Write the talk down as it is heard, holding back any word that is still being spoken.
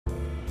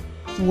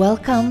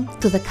Welcome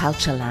to the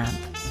Culture Lab.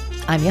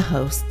 I'm your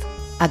host,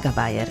 Aga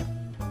Bayer.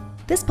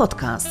 This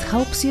podcast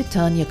helps you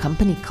turn your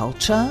company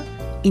culture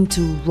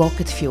into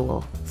rocket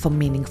fuel for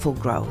meaningful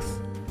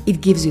growth. It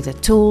gives you the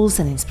tools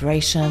and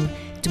inspiration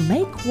to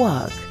make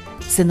work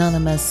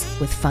synonymous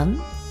with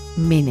fun,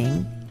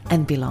 meaning,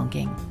 and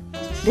belonging.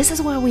 This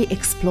is where we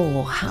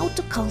explore how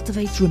to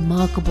cultivate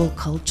remarkable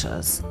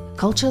cultures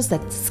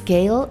that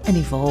scale and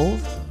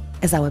evolve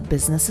as our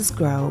businesses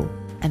grow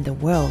and the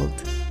world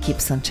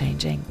keeps on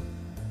changing.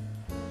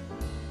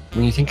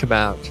 When you think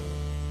about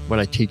what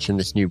I teach in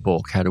this new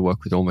book, How to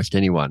Work with Almost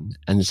Anyone,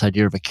 and this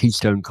idea of a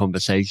keystone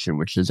conversation,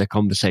 which is a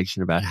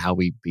conversation about how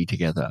we be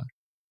together,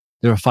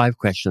 there are 5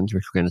 questions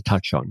which we're going to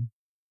touch on.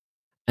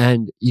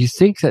 And you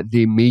think that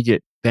the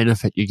immediate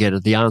benefit you get are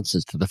the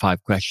answers to the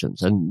 5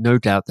 questions, and no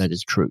doubt that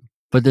is true.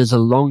 But there's a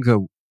longer,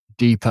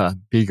 deeper,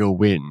 bigger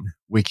win,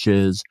 which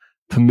is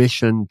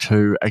permission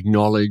to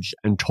acknowledge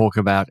and talk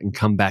about and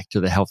come back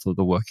to the health of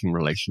the working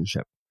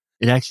relationship.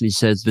 It actually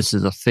says this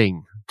is a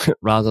thing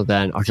rather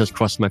than I'll just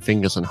cross my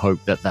fingers and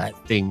hope that that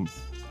thing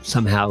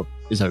somehow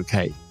is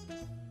okay.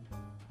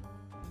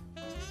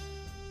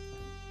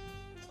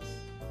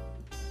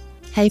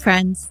 Hey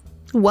friends,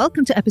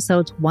 welcome to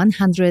episode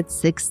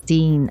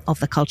 116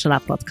 of the Culture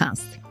Lab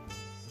podcast.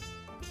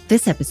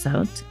 This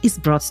episode is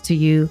brought to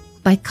you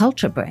by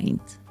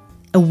CultureBrained,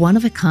 a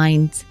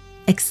one-of-a-kind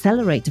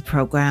accelerator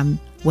program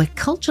where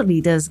culture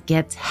leaders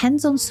get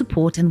hands-on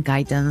support and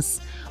guidance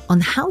on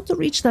how to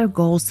reach their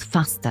goals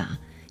faster,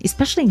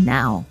 especially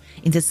now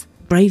in this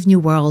brave new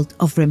world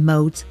of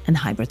remote and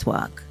hybrid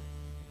work.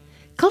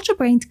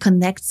 CultureBrained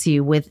connects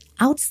you with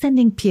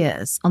outstanding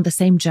peers on the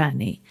same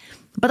journey,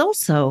 but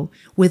also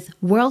with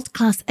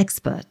world-class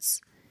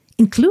experts,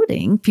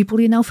 including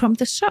people you know from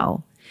the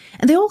show.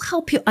 And they all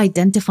help you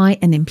identify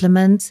and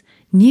implement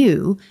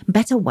new,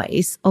 better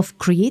ways of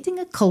creating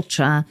a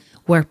culture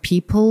where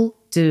people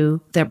do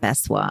their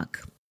best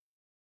work.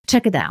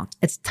 Check it out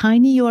at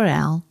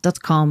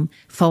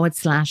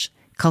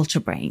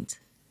tinyurl.com/culturebrained.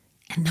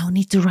 And no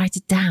need to write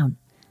it down.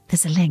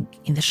 There's a link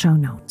in the show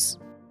notes.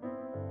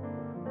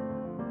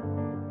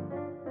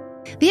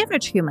 The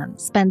average human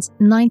spends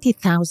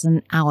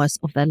 90,000 hours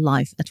of their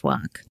life at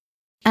work.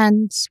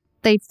 And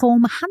they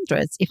form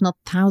hundreds, if not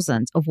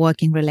thousands, of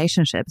working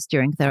relationships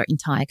during their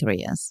entire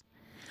careers.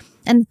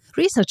 And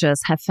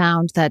researchers have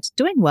found that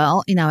doing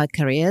well in our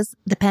careers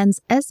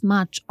depends as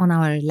much on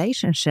our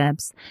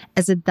relationships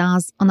as it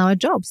does on our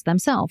jobs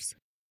themselves.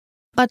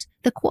 But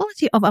the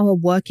quality of our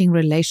working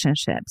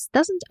relationships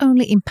doesn't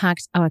only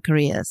impact our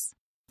careers.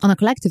 On a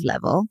collective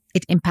level,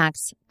 it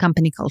impacts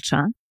company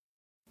culture.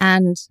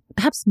 And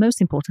perhaps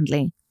most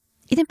importantly,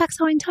 it impacts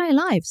our entire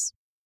lives.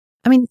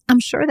 I mean, I'm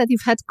sure that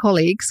you've had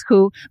colleagues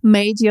who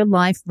made your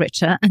life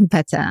richer and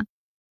better.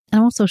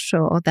 I'm also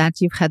sure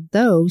that you've had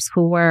those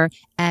who were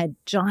a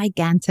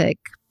gigantic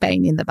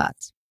pain in the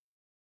butt.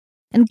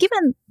 And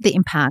given the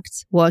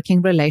impact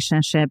working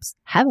relationships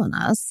have on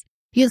us,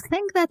 you'd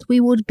think that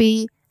we would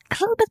be a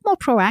little bit more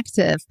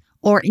proactive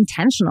or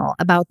intentional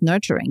about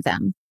nurturing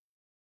them.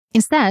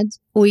 Instead,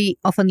 we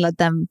often let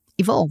them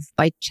evolve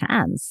by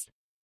chance.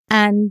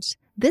 And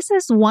this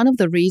is one of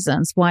the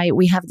reasons why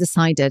we have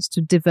decided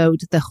to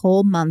devote the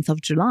whole month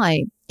of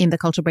July in the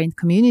CultureBrained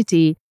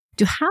community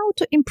to how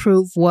to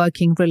improve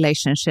working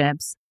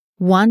relationships,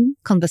 one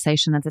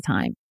conversation at a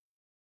time.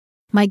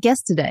 My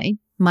guest today,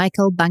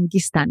 Bungay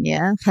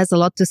Stanier, has a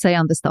lot to say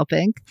on this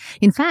topic.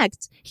 In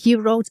fact, he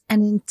wrote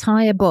an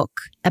entire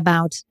book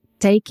about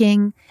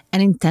taking an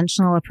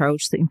intentional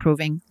approach to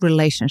improving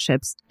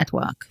relationships at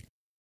work.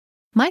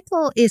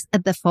 Michael is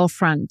at the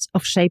forefront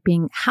of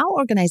shaping how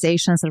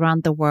organizations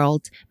around the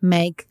world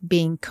make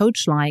being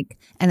coach-like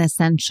an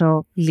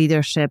essential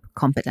leadership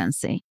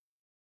competency.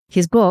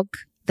 His book,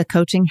 The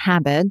Coaching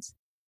Habit,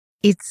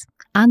 it's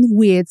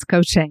unweird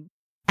coaching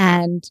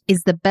and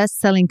is the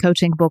best-selling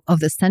coaching book of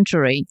the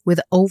century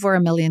with over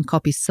 1 million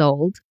copies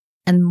sold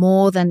and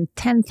more than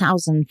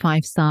 10,000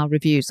 5-star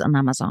reviews on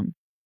Amazon.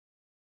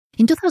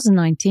 In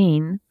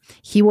 2019,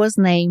 he was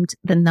named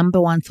the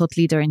 #1 thought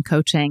leader in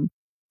coaching.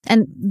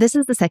 And this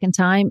is the second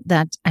time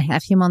that I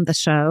have him on the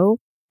show.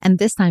 And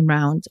this time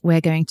round,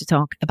 we're going to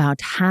talk about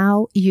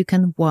how you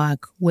can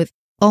work with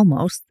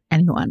almost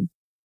anyone.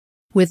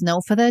 With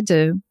no further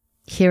ado,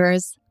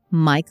 here's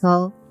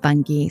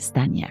Bungay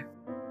Stanier.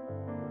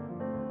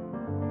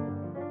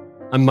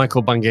 I'm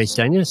Bungay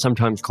Stanier,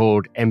 sometimes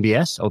called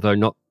MBS, although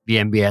not the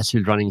MBS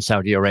who's running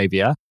Saudi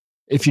Arabia.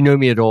 If you know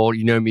me at all,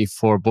 you know me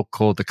for a book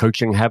called The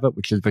Coaching Habit,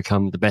 which has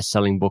become the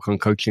best-selling book on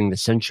coaching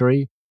this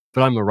century.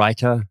 But I'm a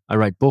writer. I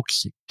write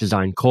books,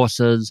 design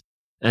courses,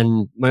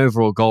 and my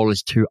overall goal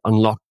is to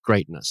unlock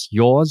greatness,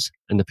 yours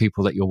and the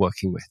people that you're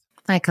working with.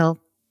 Michael,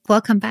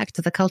 welcome back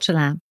to the Culture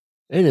Lab.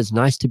 It is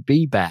nice to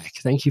be back.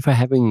 Thank you for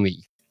having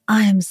me.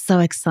 I am so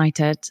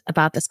excited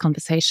about this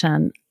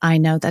conversation. I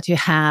know that you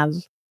have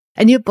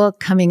a new book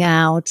coming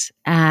out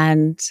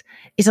and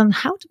it's on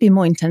how to be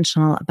more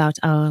intentional about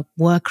our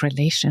work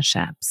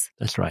relationships.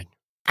 That's right.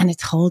 And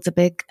it holds a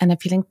big and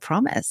appealing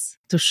promise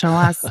to show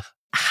us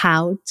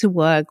how to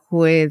work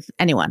with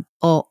anyone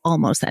or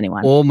almost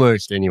anyone.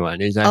 Almost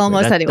anyone, exactly.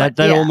 Almost anyone.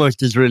 That Yeah.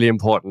 almost is really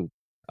important.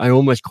 I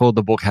almost called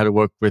the book How to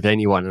Work with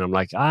Anyone. And I'm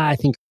like, I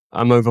think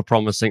I'm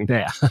overpromising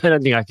there. I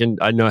don't think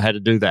I know how to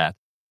do that.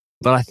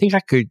 But I think I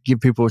could give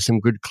people some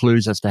good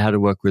clues as to how to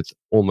work with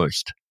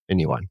almost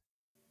anyone.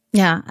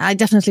 Yeah, I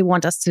definitely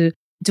want us to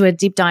do a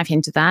deep dive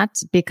into that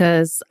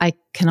because I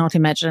cannot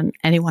imagine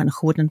anyone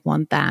who wouldn't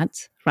want that,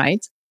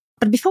 right?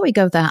 But before we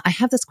go there, I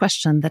have this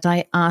question that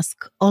I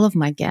ask all of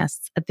my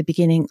guests at the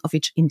beginning of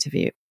each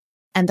interview.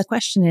 And the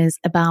question is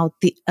about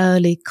the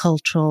early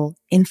cultural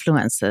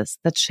influences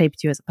that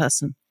shaped you as a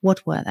person.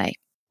 What were they?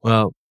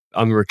 Well,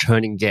 I'm a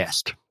returning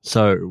guest,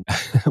 so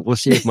we'll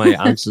see if my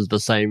answer's the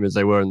same as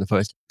they were in the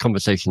first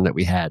conversation that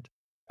we had.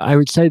 I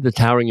would say the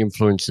towering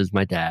influence is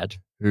my dad,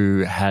 who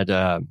had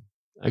a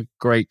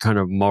great kind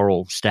of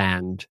moral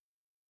stand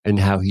in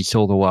how he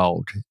saw the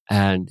world.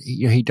 And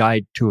he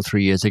died 2 or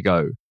 3 years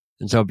ago.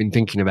 And so I've been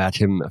thinking about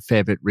him a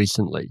fair bit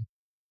recently.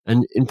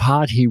 And in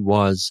part, he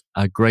was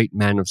a great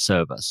man of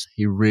service.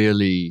 He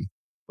really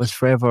was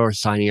forever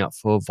signing up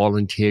for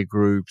volunteer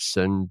groups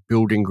and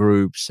building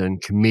groups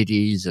and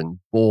committees and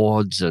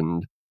boards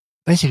and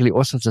basically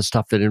all sorts of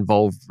stuff that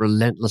involved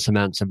relentless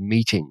amounts of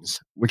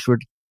meetings, which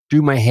would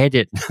do my head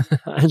in.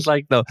 It's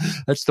like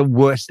that's the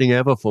worst thing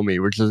ever for me,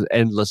 which is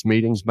endless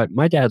meetings. But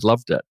my dad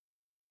loved it.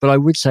 But I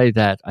would say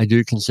that I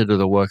do consider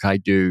the work I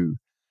do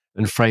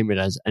and frame it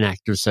as an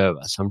act of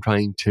service. I'm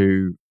trying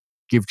to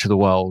give to the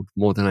world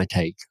more than I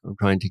take. I'm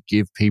trying to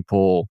give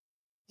people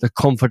the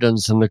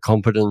confidence and the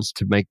competence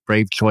to make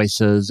brave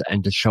choices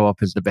and to show up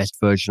as the best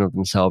version of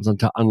themselves and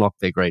to unlock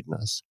their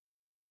greatness.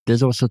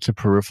 There's all sorts of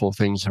peripheral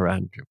things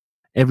around you.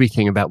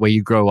 Everything about where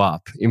you grow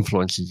up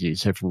influences you.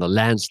 So from the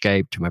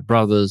landscape to my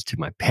brothers, to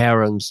my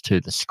parents,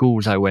 to the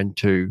schools I went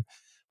to.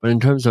 But in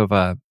terms of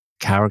a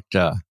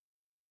character,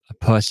 a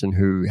person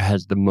who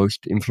has the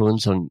most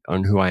influence on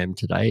who I am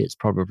today, it's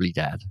probably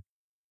Dad.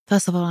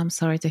 First of all, I'm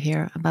sorry to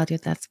hear about your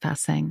dad's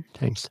passing.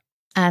 Thanks.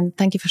 And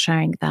thank you for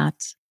sharing that.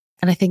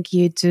 And I think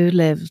you do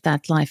live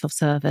that life of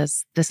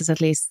service. This is at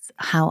least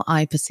how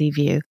I perceive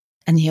you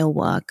and your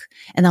work.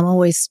 And I'm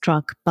always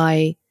struck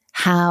by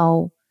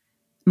how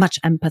much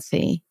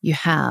empathy you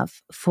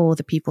have for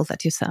the people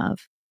that you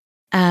serve.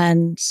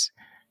 And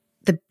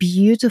the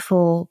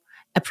beautiful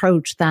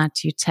approach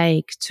that you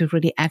take to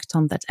really act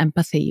on that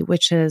empathy,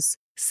 which is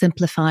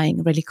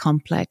simplifying really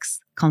complex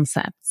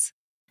concepts.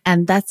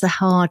 And that's a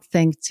hard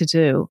thing to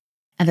do.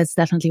 And it's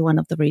definitely one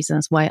of the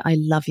reasons why I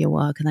love your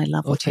work and I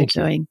love what you're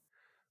doing.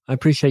 I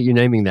appreciate you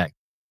naming that.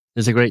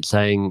 There's a great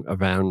saying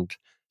around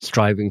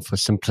striving for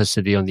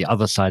simplicity on the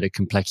other side of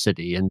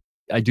complexity. And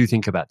I do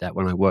think about that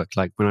when I work,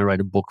 like when I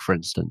write a book, for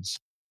instance.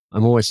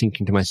 I'm always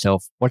thinking to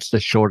myself, what's the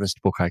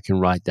shortest book I can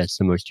write that's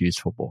the most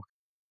useful book?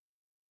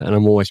 And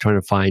I'm always trying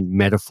to find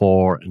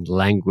metaphor and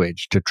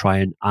language to try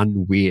and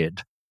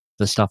unweird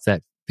the stuff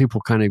that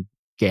people kind of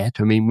get.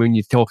 I mean, when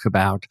you talk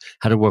about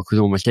how to work with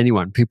almost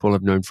anyone, people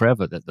have known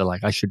forever that they're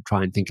like, I should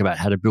try and think about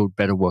how to build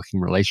better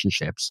working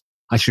relationships.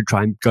 I should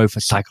try and go for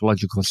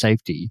psychological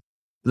safety.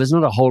 But there's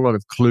not a whole lot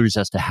of clues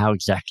as to how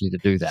exactly to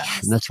do that.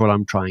 Yes. And that's what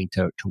I'm trying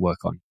to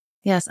work on.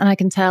 Yes. And I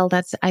can tell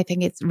that I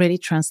think it really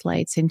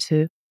translates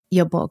into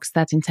your books,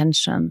 that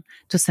intention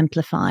to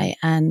simplify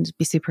and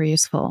be super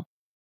useful.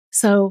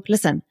 So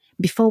listen,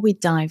 before we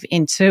dive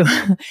into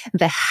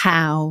the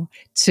how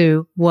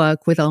to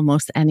work with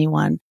almost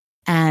anyone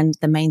and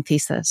the main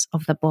thesis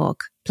of the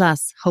book,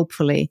 plus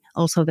hopefully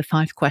also the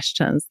 5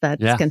 questions that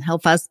can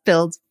help us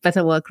build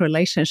better work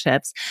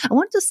relationships, I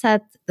want to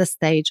set the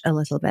stage a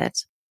little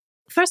bit.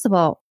 First of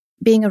all,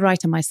 being a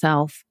writer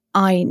myself,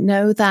 I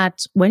know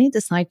that when you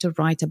decide to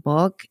write a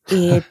book,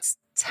 it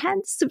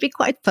tends to be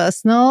quite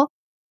personal.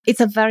 It's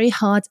a very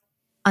hard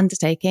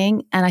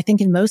undertaking. And I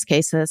think in most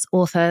cases,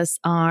 authors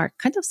are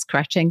kind of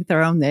scratching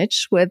their own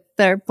niche with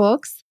their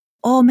books,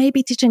 or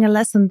maybe teaching a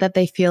lesson that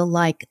they feel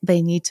like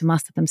they need to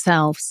master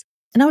themselves.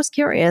 And I was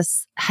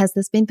curious, has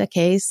this been the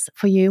case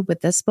for you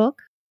with this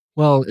book?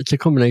 Well, it's a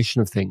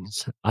combination of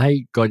things.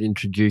 I got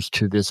introduced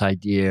to this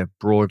idea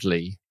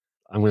broadly,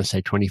 I'm going to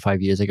say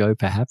 25 years ago,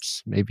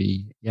 perhaps.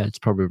 Maybe, it's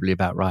probably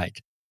about right.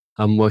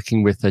 I'm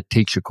working with a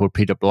teacher called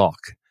Peter Block.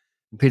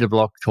 And Peter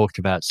Block talked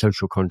about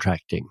social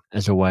contracting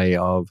as a way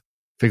of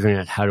figuring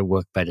out how to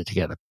work better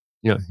together.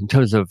 In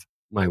terms of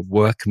my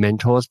work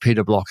mentors,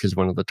 Peter Block is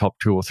one of the top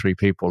 2 or 3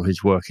 people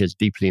whose work has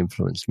deeply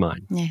influenced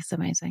mine. Yeah, it's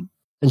amazing.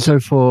 And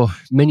so for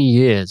many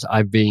years,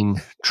 I've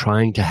been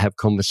trying to have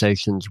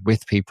conversations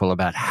with people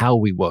about how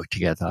we work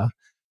together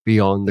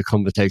beyond the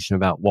conversation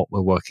about what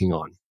we're working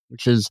on,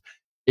 which is,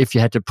 if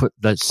you had to put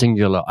that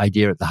singular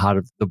idea at the heart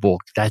of the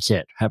book, that's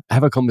it.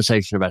 Have a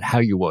conversation about how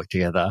you work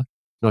together,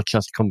 not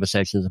just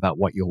conversations about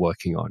what you're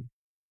working on.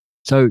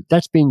 So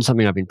that's been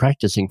something I've been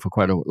practicing for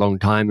quite a long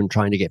time and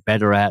trying to get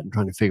better at and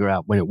trying to figure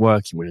out when it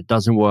works and when it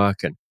doesn't work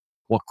and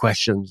what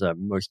questions are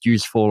most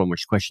useful and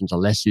which questions are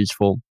less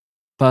useful.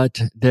 But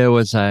there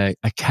was a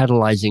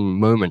catalyzing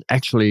moment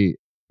actually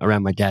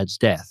around my dad's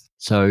death.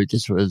 So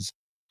this was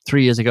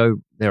 3 years ago,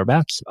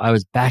 thereabouts. I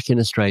was back in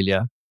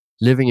Australia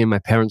living in my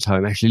parents'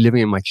 home, actually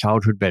living in my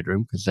childhood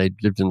bedroom because they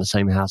lived in the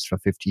same house for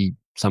 50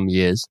 some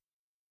years.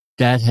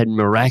 Dad had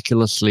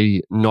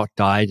miraculously not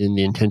died in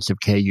the intensive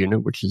care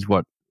unit, which is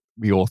what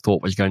we all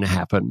thought was going to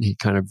happen. He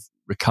kind of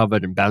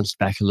recovered and bounced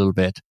back a little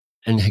bit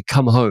and had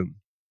come home,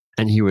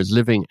 and he was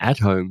living at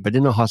home, but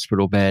in a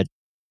hospital bed.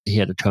 He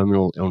had a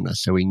terminal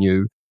illness, so we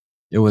knew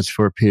it was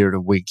for a period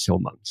of weeks or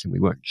months, and we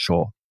weren't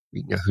sure.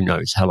 Who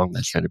knows how long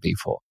that's going to be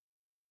for.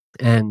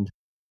 And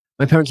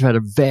my parents have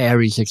had a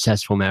very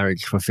successful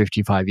marriage for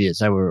 55 years.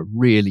 They were a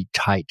really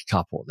tight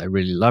couple. They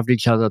really loved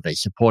each other. They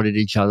supported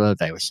each other.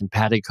 They were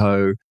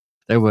simpatico.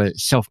 They were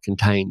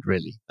self-contained,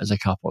 really, as a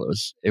couple.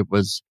 It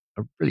was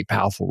a really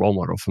powerful role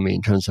model for me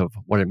in terms of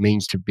what it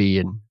means to be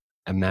in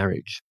a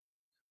marriage.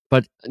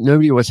 But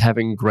nobody was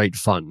having great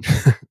fun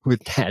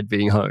with Dad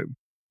being home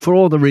for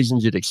all the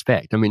reasons you'd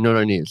expect. I mean, not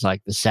only it's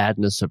like the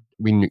sadness of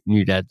we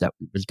knew Dad that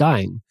was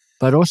dying,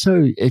 but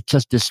also it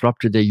just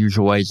disrupted their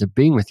usual ways of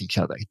being with each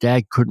other.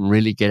 Dad couldn't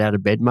really get out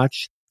of bed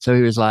much. So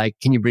he was like,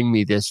 can you bring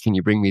me this? Can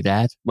you bring me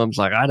that? Mum's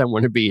like, I don't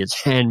want to be his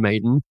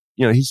handmaiden.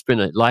 He spent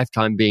a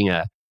lifetime being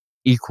a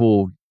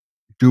equal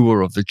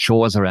doer of the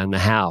chores around the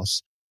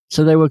house.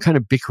 So they were kind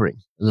of bickering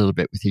a little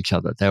bit with each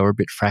other. They were a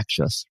bit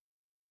fractious.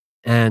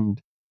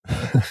 And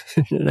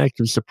an act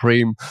of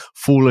supreme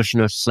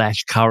foolishness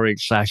 /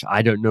 courage /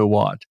 I don't know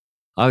what,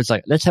 I was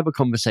like, let's have a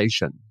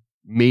conversation,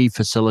 me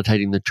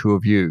facilitating the two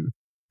of you,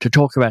 to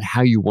talk about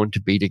how you want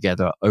to be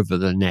together over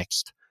the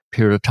next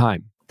period of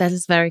time. That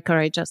is very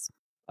courageous.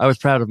 I was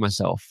proud of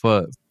myself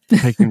for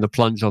taking the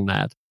plunge on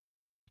that.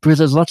 Because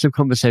there's lots of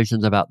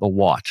conversations about the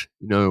what.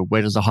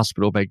 Where does the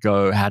hospital bed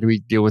go? How do we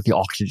deal with the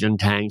oxygen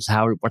tanks?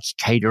 What's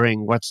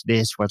catering? What's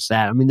this? What's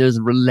that? I mean, there's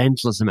a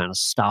relentless amount of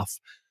stuff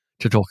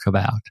to talk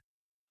about.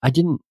 I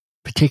didn't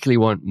particularly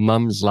want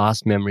Mum's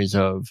last memories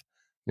of,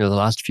 the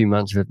last few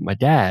months with my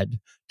dad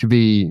to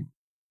be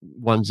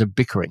ones of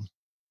bickering.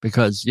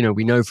 Because,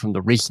 we know from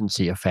the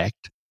recency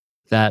effect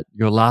that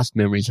your last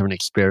memories of an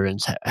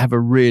experience have a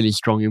really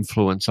strong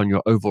influence on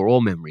your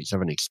overall memories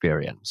of an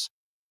experience.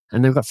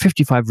 And they've got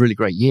 55 really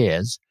great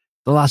years.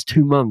 The last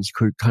 2 months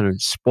could kind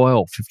of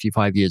spoil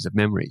 55 years of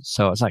memories.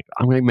 So I was like,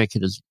 I'm going to make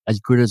it as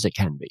good as it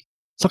can be.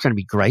 It's not going to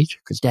be great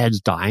because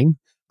Dad's dying,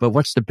 but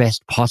what's the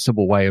best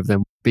possible way of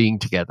them being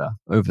together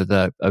over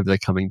the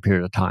coming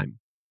period of time?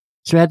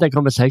 So we had that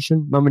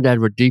conversation. Mum and Dad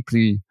were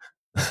deeply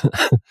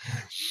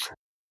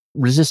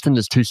resistant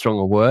is too strong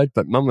a word,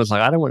 but Mum was like,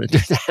 I don't want to do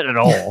that at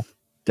all.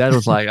 Dad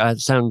was like, it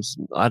sounds,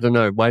 I don't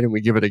know, why don't we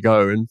give it a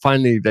go? And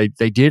finally they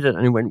did it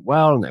and it went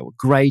well and they were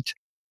great.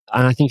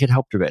 And I think it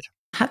helped a bit.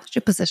 How did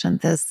you position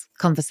this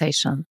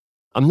conversation?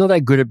 I'm not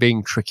that good at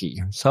being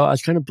tricky. So I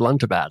was kind of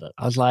blunt about it.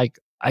 I was like,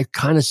 I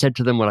kind of said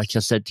to them what I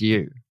just said to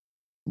you.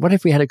 What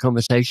if we had a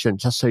conversation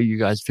just so you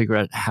guys figure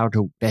out how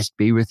to best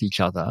be with each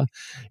other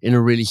in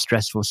a really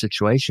stressful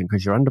situation?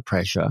 Because you're under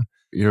pressure.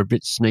 You're a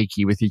bit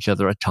sneaky with each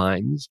other at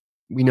times.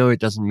 We know it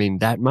doesn't mean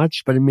that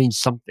much, but it means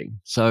something.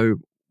 So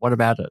what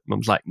about it?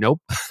 Mum's like,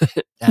 nope.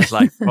 Dad's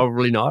like,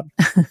 probably not.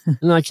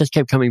 And I just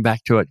kept coming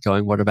back to it,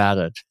 going, what about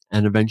it?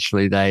 And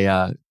eventually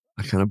I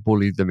kind of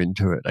bullied them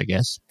into it, I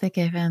guess. They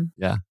gave in.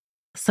 Yeah.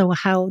 So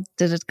how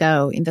did it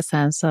go in the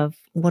sense of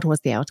what was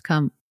the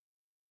outcome?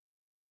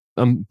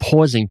 I'm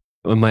pausing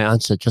on my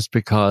answer just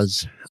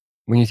because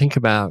when you think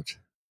about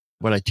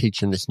what I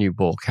teach in this new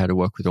book, How to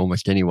Work with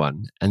Almost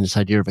Anyone, and this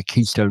idea of a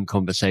keystone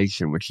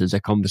conversation, which is a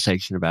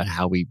conversation about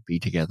how we be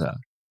together,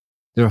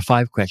 there are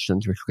 5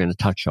 questions which we're going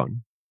to touch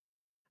on.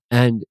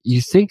 And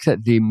you think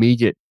that the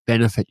immediate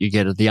benefit you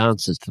get are the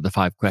answers to the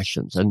 5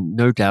 questions, and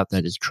no doubt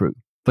that is true.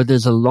 But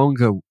there's a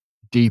longer,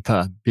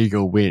 deeper,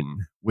 bigger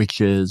win,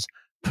 which is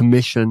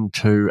permission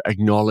to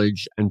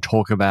acknowledge and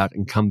talk about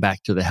and come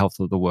back to the health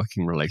of the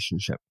working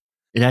relationship.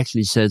 It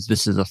actually says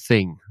this is a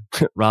thing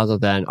rather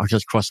than I'll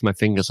just cross my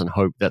fingers and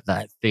hope that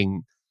that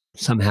thing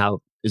somehow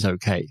is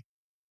okay.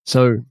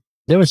 So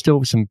there was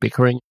still some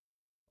bickering,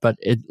 but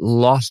it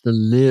lost a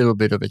little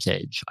bit of its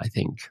edge, I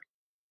think.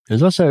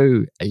 There's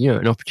also,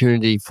 an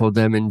opportunity for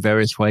them in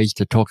various ways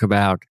to talk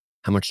about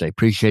how much they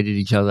appreciated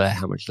each other,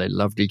 how much they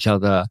loved each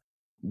other,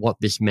 what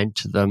this meant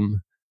to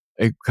them.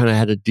 It kind of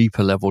had a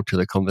deeper level to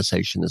the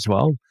conversation as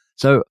well.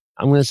 So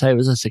I'm going to say it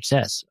was a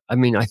success. I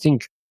mean, I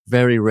think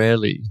very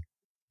rarely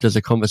does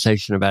a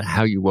conversation about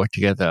how you work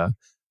together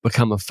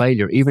become a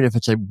failure, even if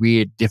it's a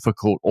weird,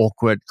 difficult,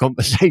 awkward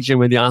conversation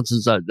where the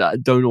answers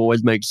don't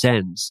always make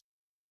sense.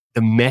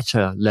 The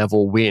meta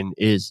level win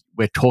is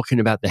we're talking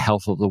about the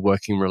health of the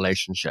working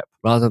relationship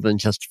rather than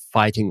just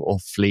fighting or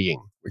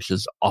fleeing, which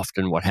is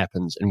often what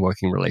happens in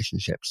working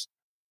relationships.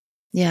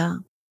 Yeah.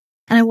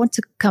 And I want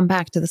to come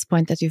back to this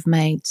point that you've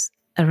made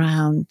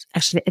around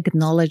actually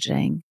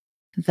acknowledging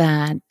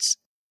that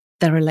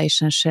the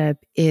relationship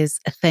is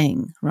a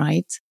thing,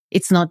 right?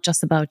 It's not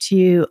just about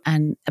you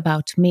and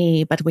about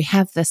me, but we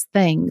have this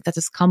thing that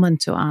is common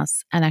to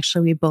us and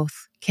actually we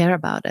both care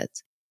about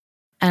it.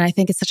 And I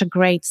think it's such a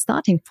great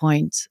starting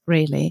point,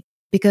 really,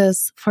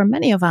 because for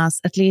many of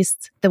us, at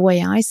least the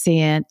way I see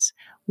it,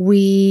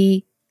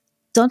 we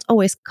don't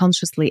always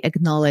consciously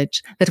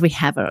acknowledge that we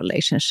have a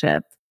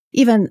relationship.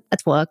 Even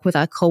at work with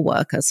our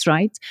co-workers,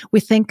 right? We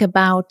think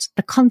about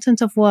the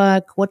content of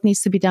work, what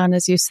needs to be done,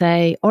 as you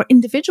say, or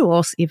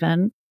individuals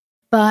even.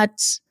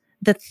 But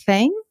the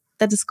thing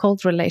that is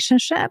called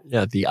relationship.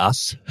 Yeah, the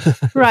us.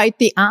 Right,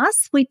 the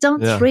us, we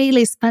don't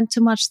really spend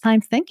too much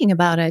time thinking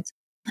about it.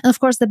 And of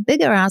course, the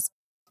bigger us,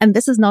 and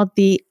this is not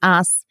the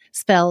us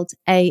spelled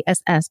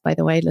ASS, by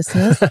the way,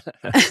 listeners.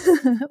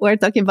 We're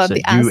talking about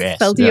the us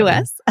spelled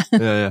US.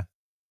 Yeah.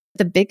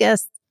 The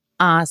biggest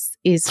us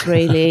is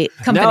really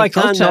company now I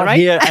culture, can't right?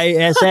 hear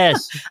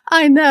ASS.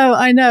 I know.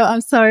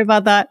 I'm sorry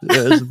about that.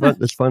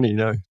 It's funny,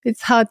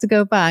 It's hard to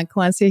go back.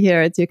 Once you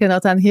hear it, you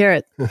cannot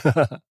unhear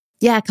it.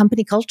 Yeah,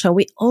 company culture.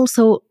 We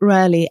also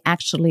rarely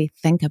actually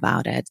think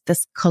about it,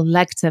 this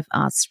collective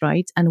us,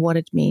 right? And what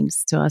it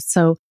means to us.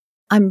 So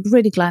I'm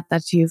really glad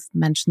that you've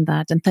mentioned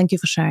that. And thank you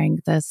for sharing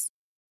this.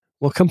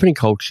 Well, company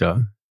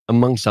culture,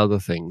 amongst other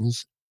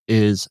things,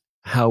 is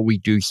how we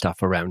do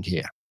stuff around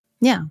here.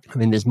 Yeah. I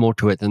mean, there's more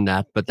to it than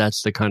that, but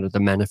that's the kind of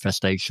the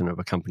manifestation of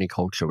a company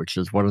culture, which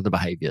is what are the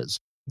behaviors,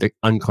 the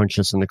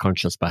unconscious and the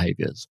conscious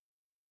behaviors.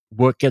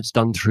 Work gets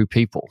done through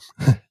people.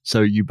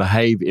 So you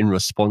behave in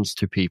response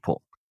to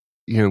people.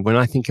 When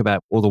I think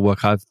about all the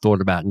work I've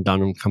thought about and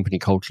done on company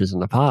cultures in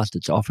the past,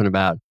 it's often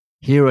about,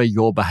 here are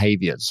your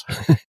behaviors.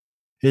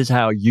 Here's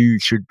how you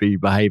should be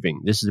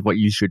behaving. This is what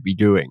you should be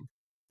doing.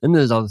 And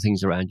there's other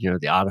things around,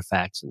 the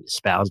artifacts and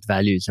espoused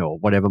values or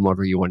whatever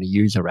model you want to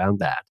use around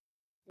that.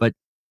 But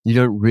you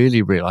don't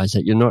really realize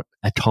that you're not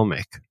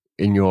atomic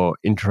in your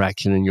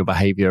interaction and your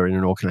behavior in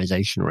an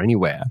organization or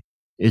anywhere.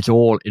 It's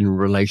all in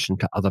relation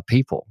to other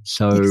people.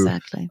 So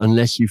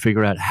unless you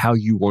figure out how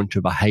you want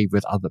to behave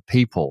with other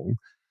people,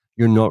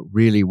 you're not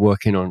really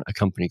working on a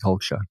company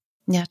culture.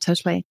 Yeah,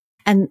 totally.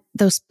 And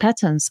those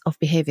patterns of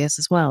behaviors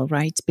as well,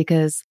 right?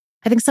 Because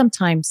I think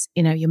sometimes,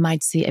 you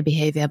might see a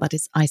behavior, but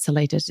it's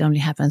isolated. It only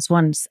happens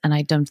once. And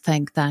I don't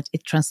think that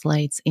it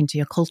translates into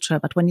your culture.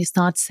 But when you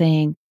start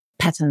seeing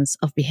patterns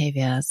of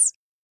behaviors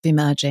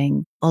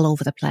emerging all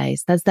over the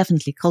place, that's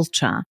definitely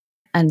culture.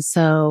 And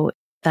so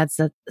that's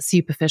a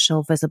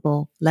superficial,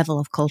 visible level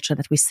of culture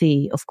that we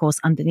see. Of course,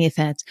 underneath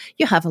it,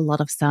 you have a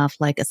lot of stuff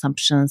like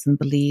assumptions and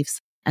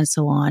beliefs and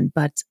so on.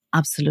 But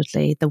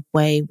absolutely, the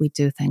way we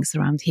do things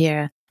around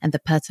here and the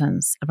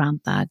patterns around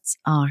that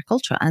are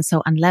culture. And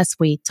so unless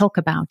we talk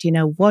about,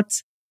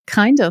 what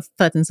kind of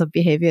patterns of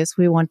behaviors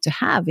we want to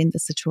have in the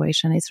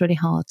situation, it's really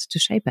hard to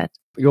shape it.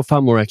 You're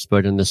far more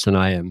expert in this than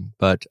I am,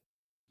 but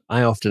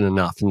I often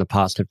enough in the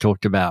past have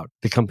talked about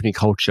the company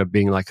culture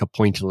being like a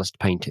pointillist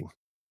painting.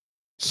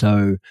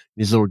 So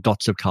these little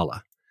dots of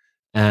color.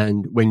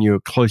 And when you're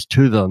close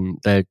to them,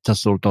 they're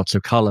just little dots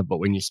of color. But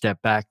when you step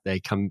back,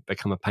 they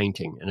become a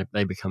painting and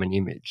they become an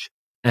image.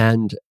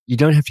 And you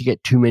don't have to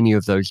get too many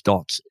of those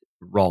dots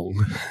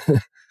wrong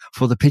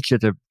for the picture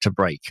to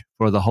break,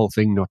 for the whole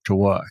thing not to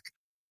work.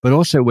 But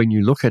also when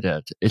you look at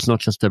it, it's not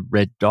just a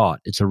red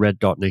dot. It's a red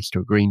dot next to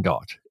a green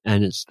dot.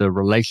 And it's the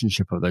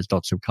relationship of those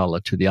dots of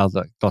color to the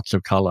other dots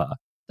of color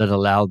that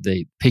allow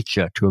the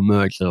picture to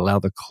emerge, that allow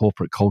the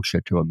corporate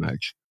culture to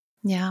emerge.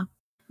 Yeah.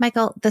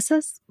 Michael, this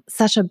is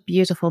such a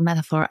beautiful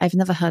metaphor. I've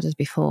never heard it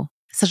before.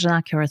 Such an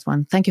accurate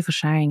one. Thank you for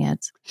sharing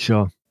it.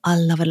 Sure. I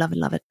love it, love it,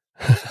 love it.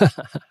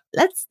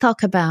 Let's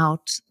talk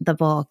about the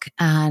book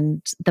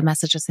and the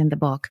messages in the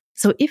book.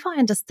 So if I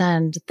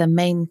understand the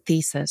main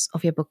thesis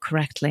of your book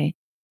correctly,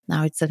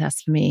 now it's a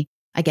test for me,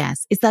 I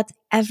guess, is that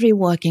every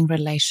working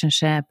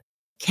relationship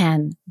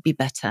can be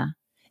better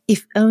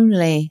if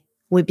only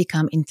we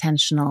become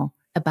intentional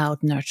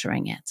about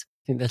nurturing it.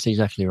 I think that's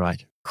exactly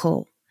right.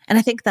 Cool. And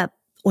I think that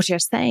what you're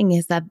saying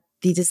is that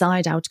the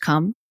desired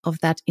outcome of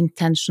that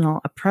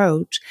intentional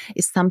approach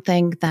is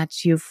something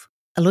that you've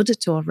alluded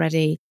to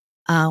already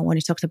when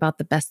you talked about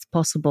the best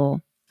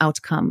possible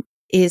outcome,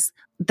 is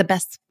the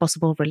best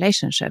possible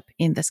relationship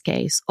in this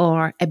case,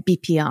 or a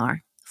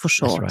BPR for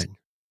short. That's right.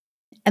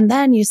 And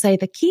then you say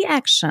the key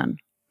action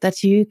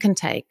that you can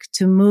take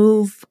to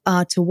move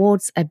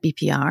towards a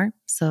BPR,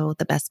 so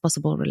the best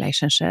possible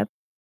relationship,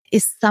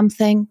 is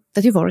something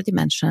that you've already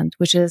mentioned,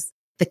 which is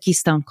the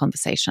keystone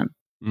conversation.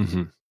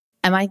 Mm-hmm.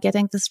 Am I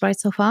getting this right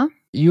so far?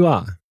 You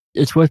are.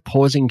 It's worth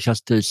pausing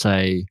just to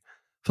say,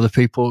 for the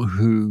people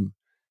who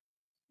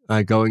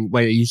are going,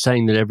 wait, are you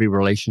saying that every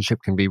relationship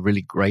can be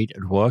really great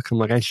at work? I'm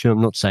like, actually,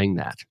 I'm not saying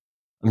that.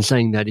 I'm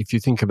saying that if you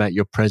think about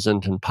your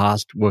present and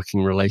past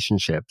working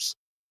relationships,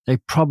 they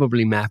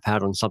probably map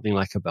out on something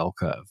like a bell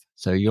curve.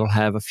 So you'll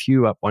have a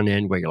few up one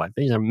end where you're like,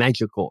 these are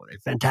magical, they're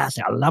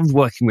fantastic. I love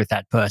working with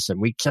that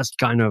person. We just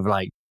kind of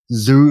like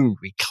zoomed,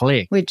 we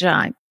clicked. We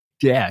jive.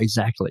 Yeah,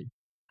 exactly.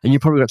 And you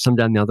probably got some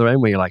down the other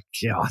end where you're like,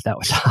 yeah, that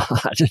was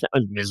hard, that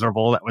was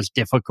miserable, that was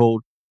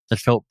difficult, that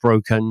felt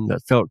broken,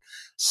 that felt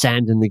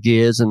sand in the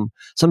gears. And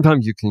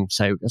sometimes you can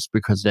say that's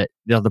because the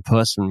other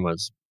person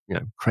was,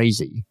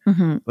 crazy.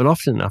 Mm-hmm. But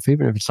often enough,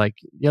 even if it's like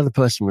the other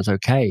person was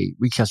okay,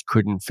 we just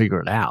couldn't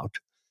figure it out.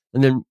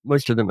 And then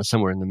most of them are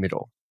somewhere in the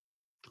middle.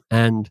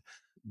 And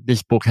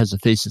this book has a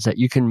thesis that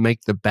you can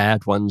make the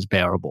bad ones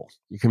bearable.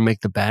 You can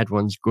make the bad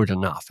ones good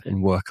enough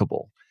and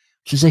workable,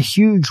 which is a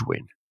huge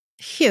win.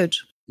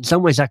 Huge. in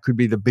some ways that could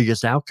be the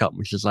biggest outcome,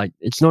 which is like,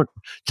 it's not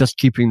just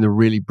keeping the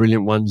really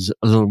brilliant ones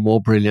a little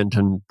more brilliant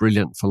and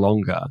brilliant for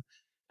longer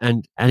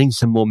and adding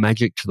some more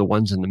magic to the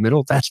ones in the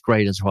middle. That's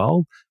great as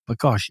well. But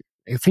gosh,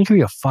 think of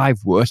your 5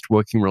 worst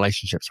working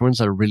relationships, ones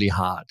that are really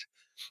hard.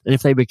 And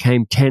if they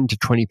became 10 to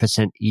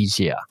 20%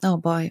 easier, oh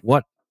boy,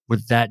 what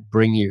would that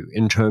bring you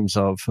in terms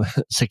of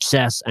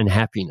success and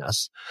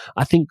happiness?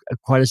 I think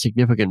quite a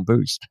significant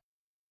boost.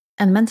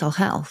 And mental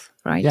health,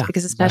 right? Yeah,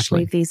 Because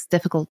especially exactly. these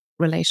difficult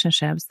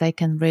relationships, they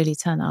can really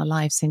turn our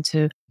lives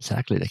into...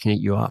 Exactly. They can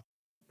eat you up.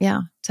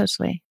 Yeah,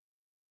 totally.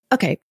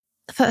 Okay,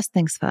 first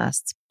things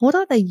first. What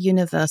are the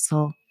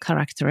universal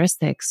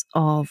characteristics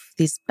of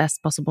these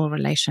best possible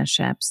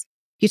relationships?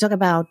 You talk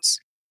about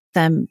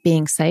them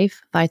being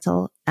safe,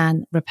 vital,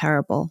 and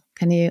repairable.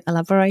 Can you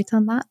elaborate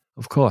on that?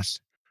 Of course.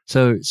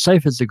 So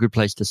safe is a good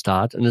place to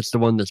start, and it's the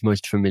one that's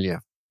most familiar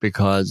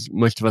because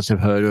most of us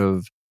have heard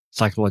of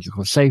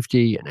psychological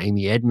safety and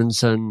Amy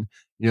Edmondson.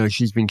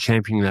 She's been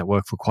championing that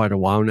work for quite a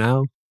while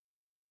now.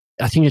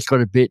 I think it's got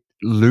a bit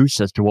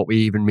loose as to what we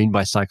even mean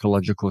by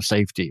psychological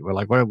safety. We're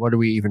like, what are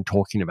we even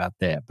talking about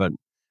there? But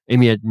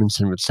Amy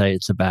Edmondson would say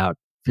it's about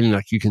feeling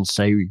like you can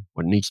say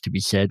what needs to be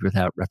said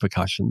without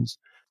repercussions.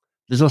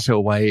 There's also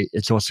a way,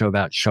 it's also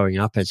about showing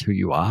up as who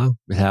you are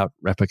without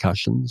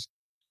repercussions.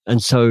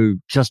 And so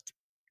just,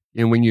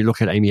 when you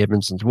look at Amy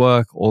Edmondson's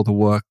work, or the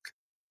work,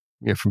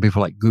 from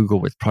people like Google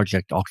with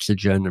Project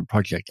Oxygen and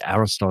Project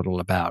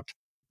Aristotle about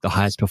the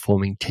highest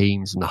performing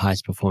teams and the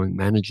highest performing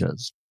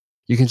managers,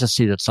 you can just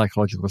see that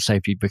psychological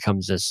safety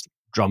becomes this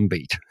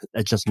drumbeat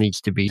that just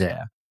needs to be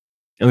there.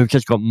 And we've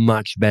just got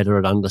much better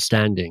at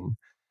understanding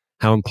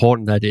how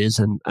important that is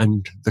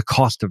and the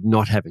cost of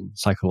not having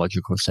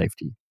psychological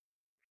safety.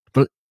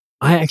 But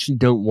I actually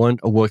don't want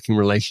a working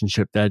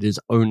relationship that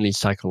is only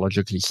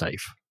psychologically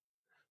safe,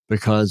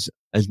 because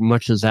as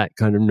much as that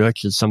kind of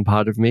nurtures some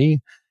part of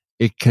me,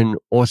 it can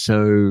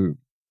also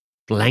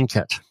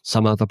blanket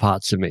some other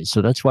parts of me.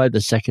 So that's why the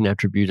second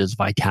attribute is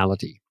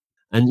vitality.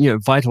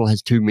 And, vital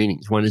has 2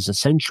 meanings. One is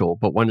essential,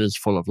 but one is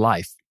full of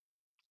life.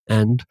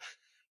 And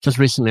just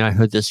recently I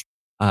heard this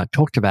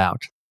talked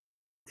about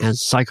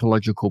as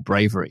psychological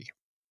bravery,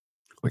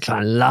 which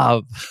I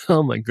love.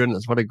 Oh my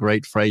goodness, what a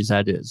great phrase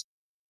that is.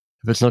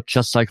 If it's not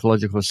just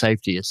psychological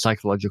safety, it's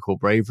psychological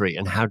bravery.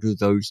 And how do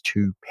those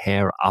two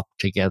pair up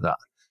together?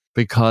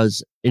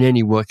 Because in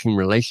any working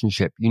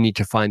relationship, you need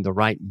to find the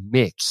right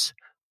mix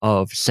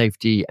of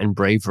safety and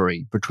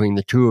bravery between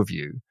the two of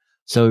you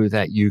so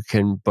that you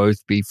can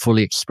both be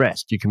fully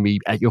expressed. You can be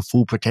at your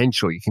full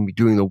potential. You can be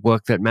doing the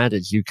work that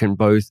matters. You can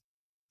both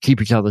keep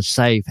each other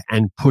safe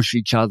and push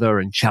each other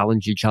and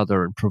challenge each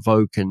other and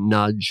provoke and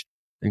nudge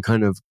and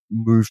kind of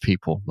move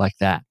people like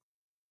that.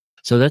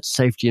 So that's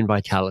safety and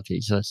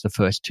vitality. So that's the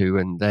first two,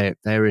 and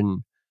they're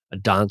in a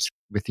dance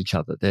with each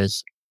other.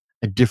 There's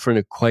a different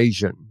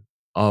equation,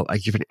 of a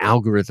different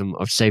algorithm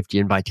of safety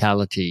and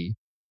vitality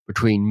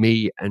between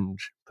me and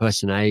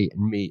person A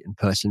and me and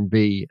person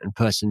B and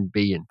person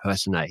B and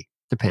person A.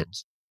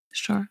 Depends.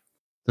 Sure.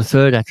 The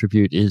third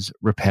attribute is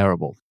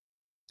repairable.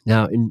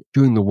 Now, in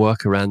doing the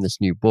work around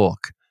this new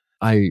book,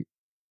 I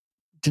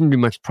didn't do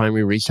much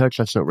primary research.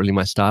 That's not really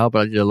my style,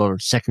 but I did a lot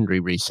of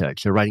secondary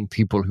research. So writing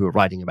people who are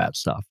writing about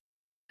stuff.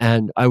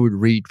 And I would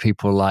read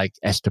people like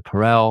Esther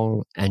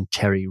Perel and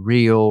Terry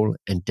Real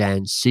and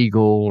Dan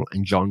Siegel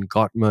and John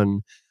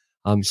Gottman,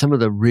 some of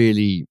the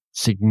really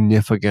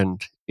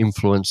significant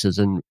influences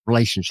in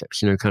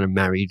relationships, kind of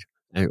married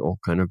or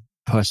kind of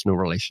personal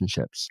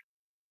relationships.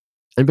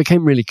 And it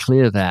became really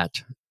clear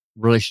that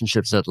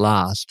relationships that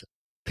last,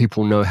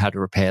 people know how to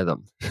repair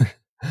them.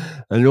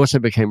 And it also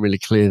became really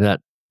clear that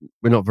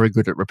we're not very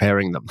good at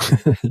repairing them.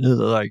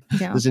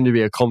 There seemed to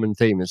be a common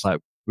theme. It's like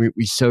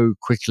we so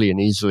quickly and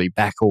easily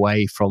back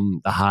away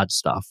from the hard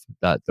stuff,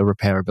 that the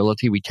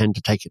repairability. We tend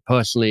to take it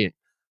personally,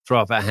 throw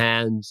up our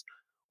hands,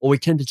 or we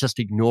tend to just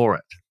ignore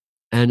it.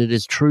 And it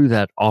is true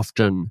that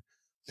often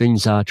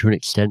things are to an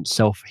extent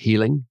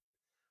self-healing.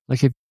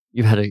 Like if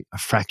you've had a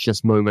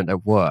fractious moment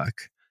at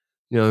work,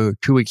 2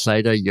 weeks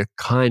later, you're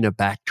kind of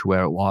back to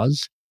where it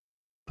was,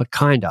 but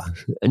kind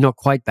of, and not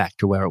quite back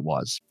to where it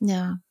was.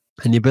 Yeah.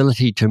 And the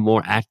ability to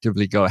more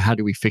actively go, how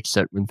do we fix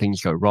it when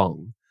things go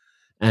wrong?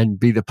 And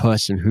be the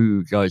person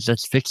who goes,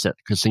 let's fix it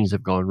because things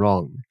have gone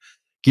wrong,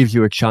 gives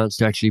you a chance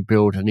to actually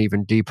build an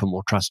even deeper,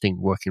 more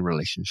trusting working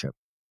relationship.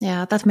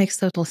 Yeah, that makes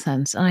total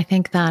sense. And I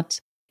think that,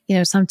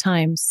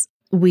 sometimes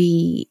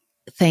we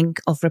think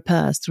of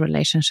repairs to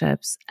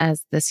relationships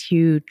as this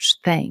huge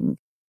thing.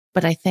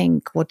 But I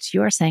think what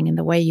you're saying in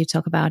the way you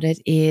talk about it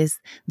is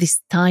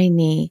these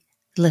tiny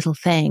little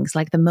things,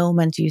 like the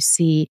moment you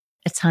see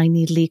a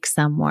tiny leak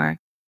somewhere,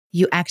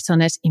 you act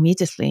on it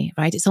immediately,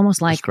 right? It's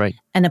almost like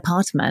an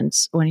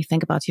apartment. When you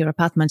think about your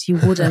apartment, you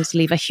wouldn't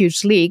leave a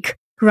huge leak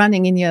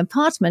running in your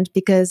apartment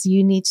because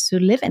you need to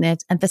live in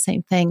it. And the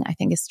same thing, I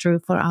think, is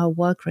true for our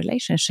work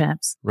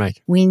relationships. Right.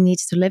 We need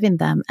to live in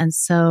them. And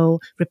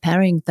so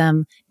repairing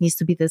them needs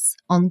to be this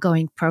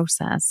ongoing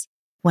process.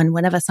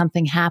 Whenever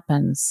something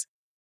happens,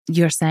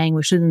 you're saying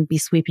we shouldn't be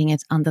sweeping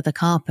it under the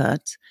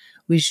carpet.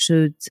 We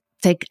should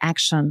take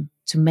action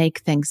to make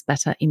things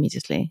better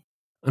immediately?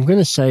 I'm going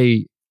to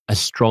say a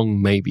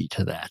strong maybe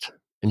to that.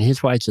 And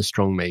here's why it's a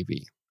strong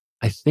maybe.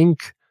 I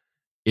think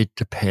it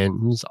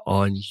depends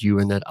on you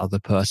and that other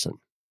person.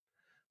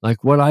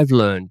 Like what I've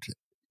learned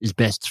is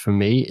best for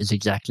me is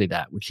exactly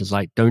that, which is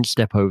like, don't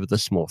step over the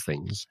small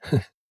things.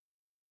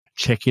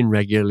 Check in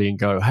regularly and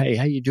go, hey,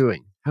 how you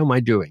doing? How am I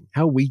doing?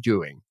 How are we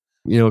doing?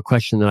 You know, a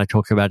question that I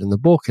talk about in the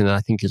book and that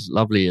I think is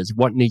lovely is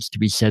what needs to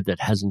be said that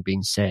hasn't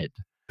been said.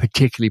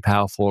 Particularly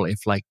powerful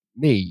if, like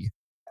me,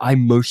 I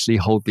mostly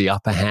hold the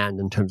upper hand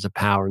in terms of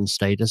power and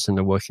status in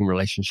the working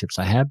relationships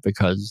I have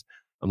because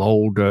I'm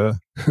older.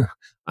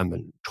 I'm a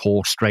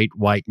tall, straight,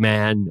 white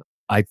man.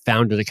 I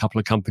founded a couple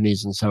of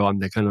companies, and so I'm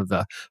the kind of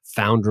the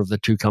founder of the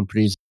two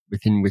companies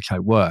within which I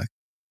work.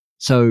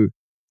 So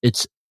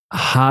it's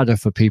harder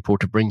for people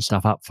to bring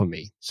stuff up for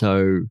me.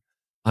 So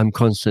I'm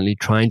constantly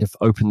trying to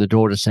open the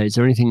door to say, is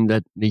there anything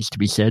that needs to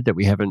be said that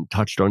we haven't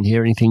touched on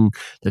here? Anything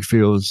that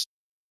feels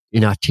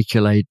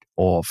inarticulate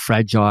or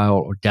fragile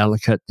or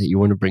delicate that you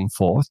want to bring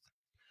forth?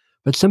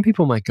 But some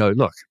people might go,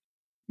 look,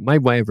 my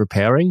way of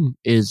repairing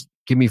is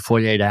give me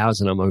 48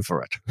 hours and I'm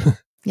over it.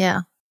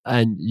 Yeah.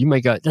 And you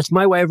may go, that's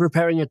my way of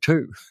repairing it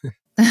too.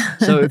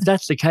 So if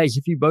that's the case,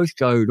 if you both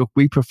go, look,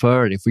 we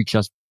prefer it if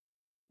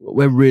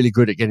we're really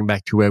good at getting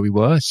back to where we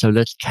were, so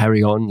let's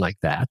carry on like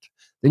that.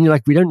 Then you're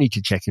like, we don't need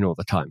to check in all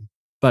the time.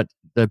 But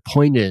the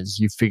point is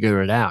you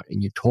figure it out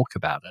and you talk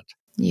about it.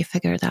 You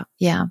figure it out.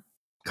 Yeah.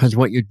 Because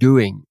what you're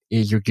doing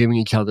is you're giving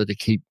each other to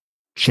keep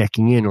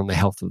checking in on the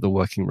health of the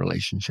working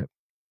relationship.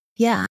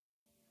 Yeah.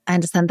 I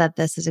understand that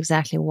this is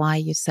exactly why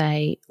you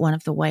say one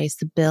of the ways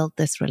to build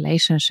this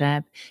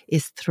relationship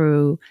is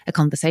through a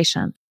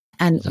conversation.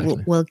 And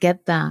Exactly. we'll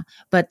get there.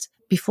 But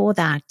before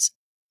that,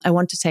 I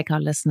want to take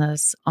our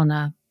listeners on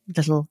a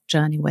little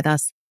journey with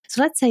us.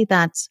 So let's say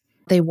that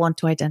they want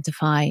to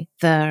identify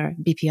their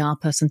BPR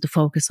person to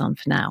focus on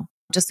for now.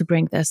 Just to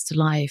bring this to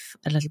life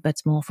a little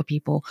bit more for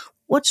people,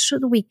 what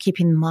should we keep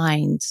in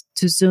mind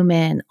to zoom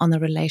in on a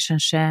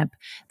relationship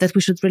that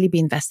we should really be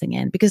investing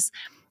in? Because,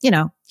 you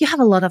know, you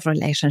have a lot of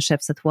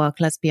relationships at work,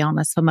 let's be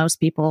honest, for most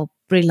people,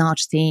 pretty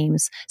large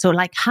teams. So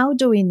like, how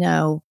do we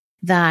know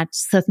that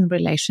certain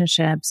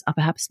relationships are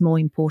perhaps more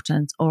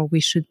important or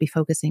we should be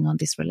focusing on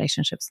these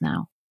relationships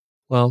now?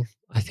 Well,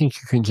 I think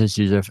you can just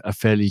use a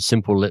fairly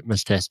simple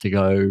litmus test to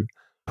go,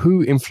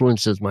 who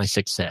influences my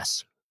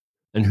success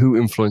and who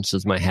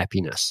influences my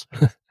happiness?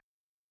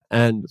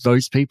 And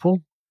those people,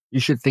 you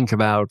should think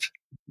about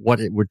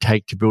what it would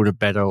take to build a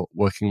better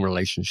working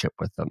relationship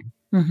with them.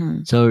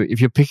 Mm-hmm. So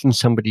if you're picking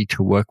somebody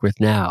to work with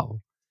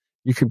now,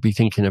 you could be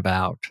thinking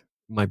about,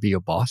 it might be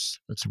your boss.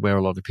 That's where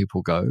a lot of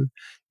people go.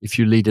 If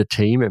you lead a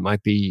team, it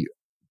might be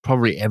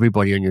probably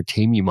everybody on your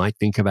team you might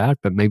think about,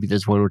 but maybe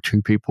there's one or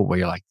two people where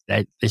you're like,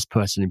 this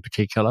person in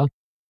particular.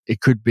 It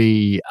could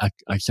be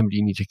somebody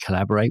you need to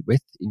collaborate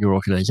with in your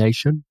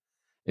organization.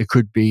 It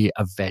could be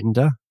a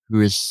vendor who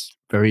is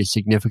very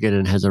significant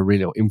and has a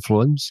real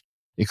influence.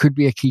 It could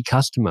be a key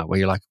customer where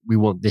you're like, we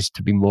want this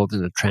to be more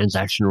than a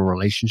transactional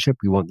relationship.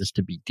 We want this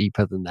to be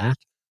deeper than that.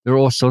 There are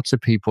all sorts of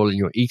people in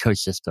your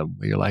ecosystem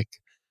where you're like,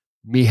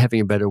 me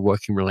having a better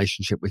working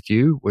relationship with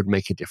you would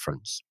make a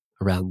difference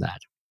around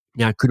that.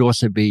 Now, it could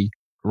also be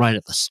right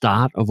at the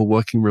start of a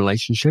working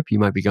relationship. You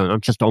might be going,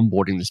 I'm just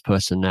onboarding this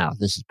person now.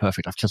 This is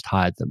perfect. I've just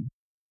hired them.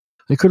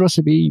 It could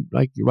also be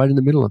like right in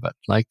the middle of it.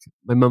 Like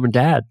my mom and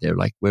dad,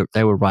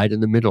 they were right in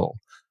the middle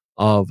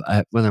of,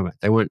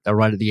 they were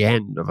right at the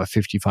end of a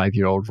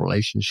 55-year-old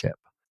relationship.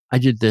 I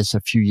did this a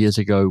few years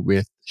ago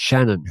with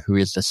Shannon, who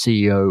is the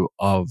CEO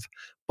of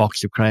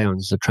Box of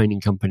Crayons, the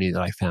training company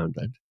that I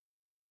founded.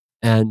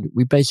 And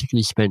we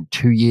basically spent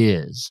 2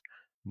 years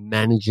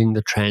managing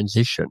the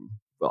transition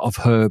of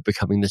her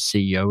becoming the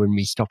CEO and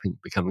me stopping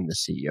becoming the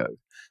CEO.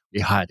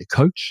 We hired a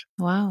coach.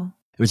 Wow.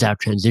 It was our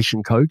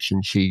transition coach,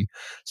 and she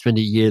spent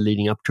a year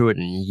leading up to it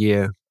and a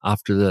year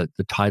after the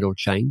title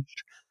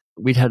changed.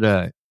 We'd had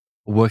a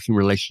working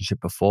relationship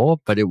before,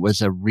 but it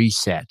was a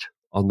reset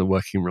on the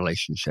working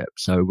relationship.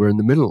 So we're in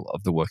the middle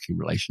of the working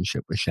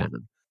relationship with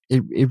Shannon.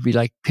 It'd be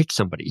like, pick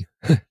somebody.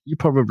 You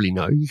probably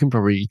know. You can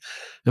probably,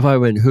 if I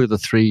went, who are the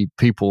 3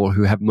 people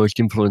who have most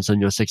influence on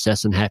your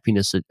success and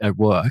happiness at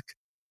work,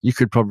 you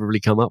could probably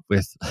come up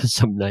with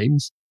some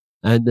names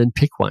and then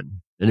pick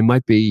one. And it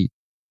might be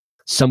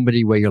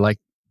somebody where you're like,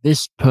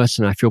 this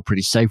person I feel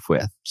pretty safe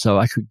with, so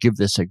I could give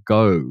this a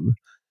go.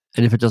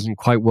 And if it doesn't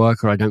quite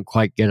work or I don't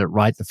quite get it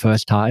right the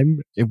first time,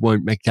 it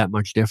won't make that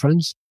much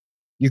difference.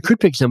 You could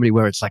pick somebody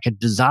where it's like a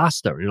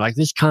disaster. You're like,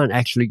 this can't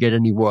actually get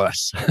any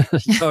worse.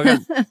 So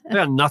I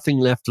got nothing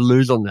left to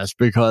lose on this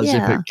because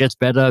if it gets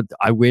better,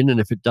 I win. And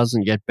if it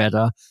doesn't get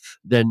better,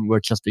 then we're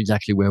just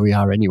exactly where we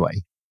are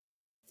anyway.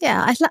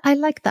 Yeah, I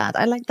like that.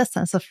 I like the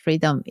sense of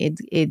freedom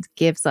it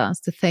gives us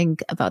to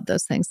think about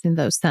those things in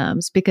those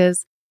terms,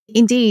 because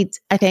indeed,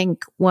 I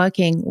think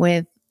working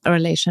with a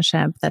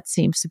relationship that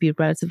seems to be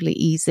relatively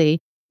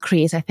easy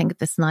creates, I think,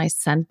 this nice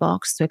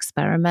sandbox to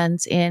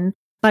experiment in.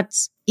 But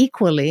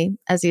equally,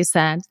 as you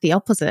said, the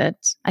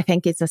opposite, I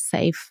think it's a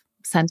safe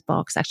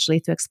sandbox actually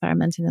to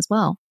experiment in as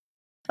well.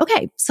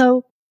 Okay,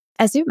 so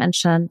As you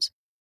mentioned,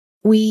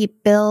 we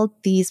build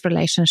these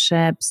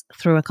relationships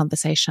through a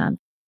conversation.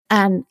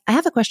 And I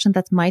have a question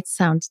that might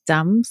sound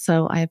dumb,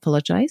 so I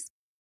apologize,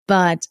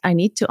 but I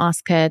need to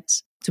ask it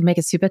to make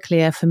it super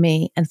clear for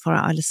me and for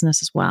our listeners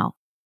as well.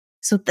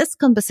 So this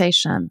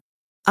conversation,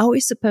 are we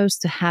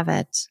supposed to have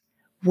it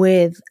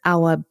with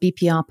our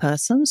BPR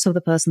person, so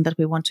the person that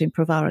we want to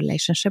improve our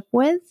relationship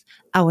with,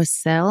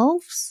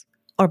 ourselves,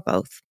 or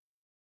both?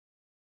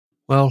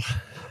 Well,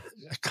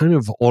 kind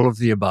of all of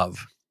the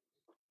above.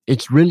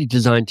 It's really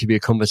designed to be a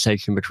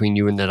conversation between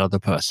you and that other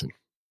person.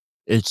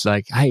 It's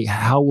like, hey,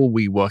 how will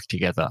we work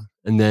together?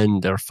 And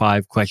then there are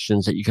 5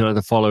 questions that you can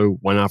either follow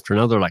one after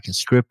another like a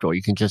script, or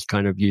you can just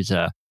kind of use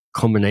a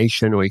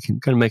combination, or you can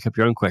kind of make up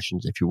your own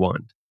questions if you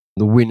want.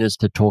 The win is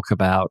to talk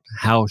about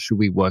how should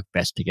we work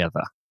best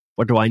together?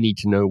 What do I need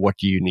to know? What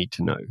do you need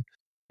to know?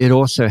 It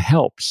also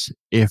helps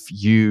if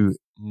you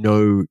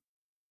know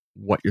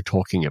what you're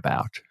talking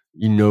about.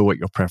 You know what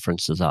your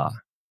preferences are.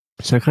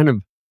 So kind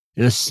of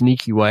in a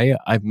sneaky way,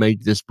 I've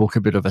made this book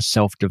a bit of a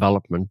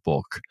self-development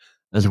book,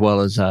 as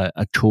well as a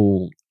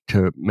tool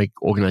to make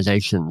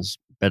organizations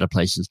better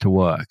places to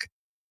work.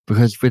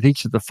 Because with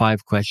each of the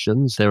 5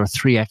 questions, there are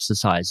 3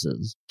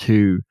 exercises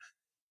to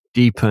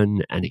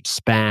deepen and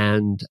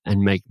expand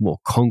and make more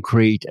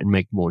concrete and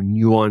make more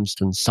nuanced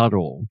and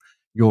subtle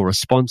your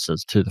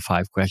responses to the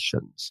 5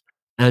 questions.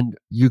 And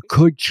you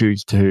could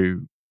choose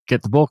to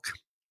get the book,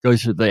 go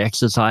through the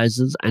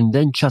exercises, and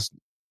then just,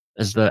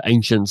 as the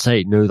ancients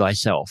say, know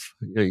thyself.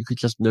 You could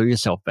just know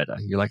yourself better.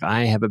 You're like,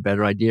 I have a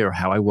better idea of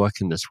how I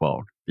work in this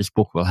world. This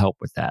book will help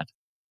with that.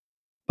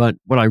 But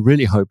what I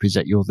really hope is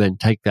that you'll then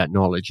take that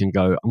knowledge and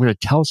go, I'm going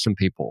to tell some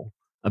people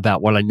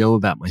about what I know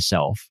about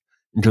myself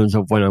in terms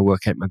of when I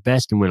work at my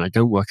best and when I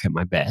don't work at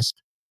my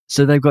best.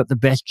 So they've got the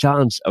best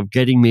chance of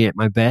getting me at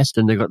my best,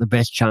 and they've got the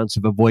best chance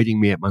of avoiding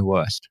me at my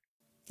worst.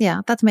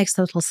 Yeah, that makes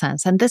total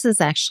sense. And this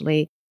is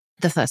actually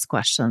the first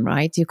question,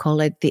 right? You call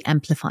it the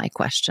amplify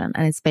question.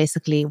 And it's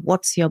basically,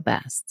 what's your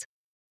best?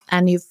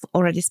 And you've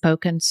already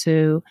spoken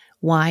to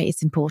why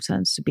it's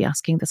important to be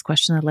asking this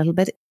question a little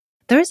bit.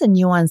 There is a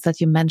nuance that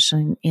you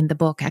mention in the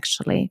book,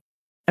 actually,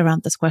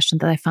 around this question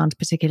that I found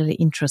particularly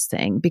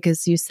interesting,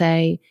 because you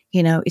say,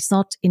 it's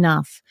not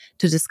enough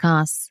to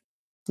discuss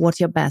what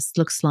your best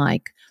looks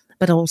like,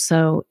 but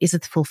also, is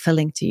it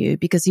fulfilling to you?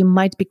 Because you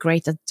might be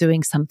great at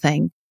doing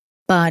something,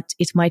 but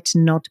it might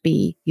not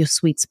be your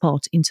sweet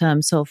spot in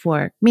terms of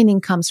where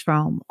meaning comes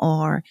from,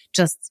 or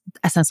just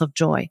a sense of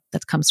joy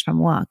that comes from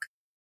work.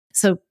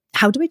 So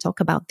how do we talk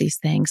about these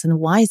things, and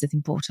why is it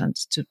important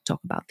to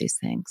talk about these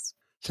things?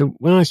 So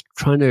when I was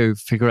trying to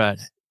figure out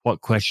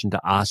what question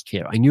to ask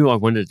here, I knew I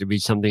wanted it to be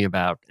something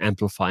about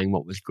amplifying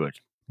what was good.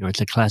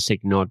 It's a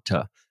classic nod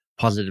to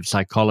positive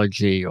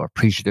psychology or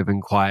appreciative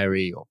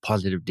inquiry or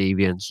positive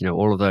deviance,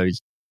 all of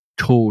those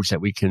tools that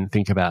we can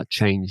think about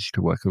change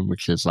to work on,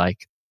 which is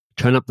like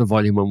turn up the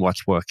volume on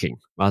what's working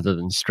rather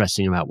than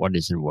stressing about what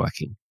isn't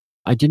working.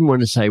 I didn't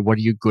want to say, what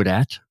are you good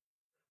at?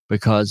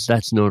 Because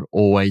that's not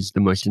always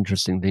the most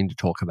interesting thing to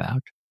talk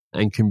about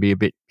and can be a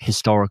bit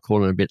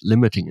historical and a bit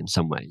limiting in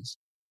some ways.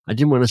 I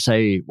didn't want to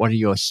say, what are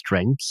your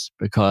strengths?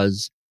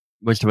 Because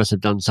most of us have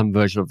done some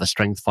version of the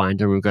strength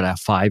finder. We've got our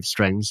 5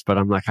 strengths, but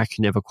I'm like, I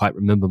can never quite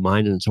remember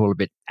mine, and it's all a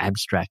bit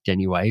abstract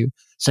anyway.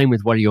 Same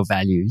with what are your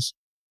values?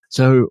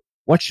 So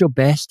what's your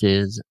best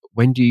is,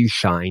 when do you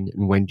shine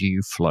and when do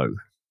you flow?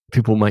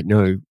 People might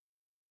know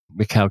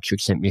Mikhail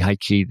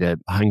Csikszentmihalyi, the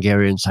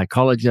Hungarian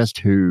psychologist,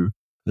 who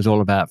was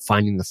all about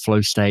finding the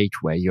flow state,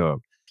 where you're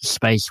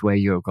space where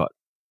you've got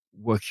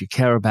work you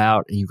care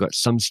about and you've got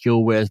some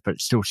skill with, but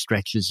it still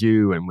stretches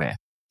you, and where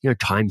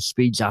time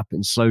speeds up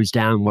and slows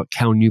down, what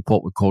Cal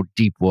Newport would call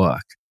deep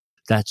work.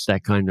 That's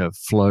that kind of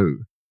flow.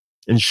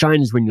 And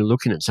shine is when you're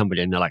looking at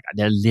somebody and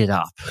they're lit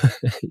up.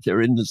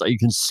 They're in this, you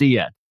can see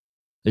it.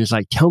 And it's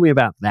like, tell me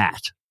about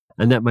that.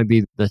 And that might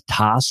be the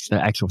task,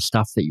 the actual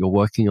stuff that you're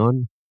working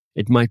on.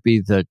 It might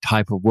be the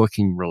type of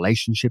working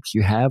relationships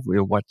you have,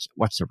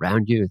 what's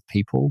around you with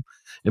people.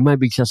 It might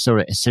be just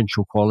sort of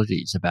essential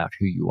qualities about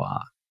who you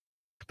are.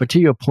 But to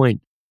your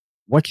point,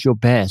 what's your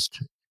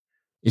best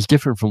is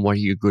different from what are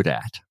you good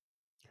at.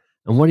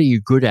 And what are you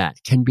good at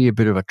can be a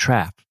bit of a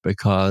trap,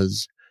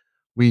 because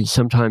we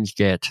sometimes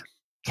get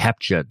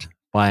captured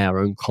by our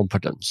own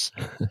competence.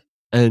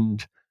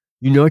 And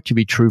it to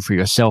be true for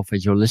yourself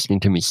as you're listening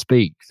to me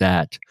speak,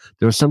 that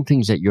there are some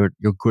things that you're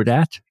good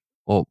at,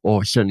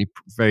 or certainly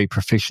very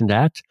proficient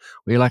at,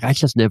 where you're like, I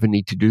just never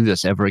need to do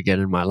this ever again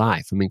in my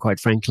life. I mean, quite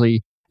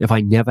frankly, if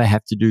I never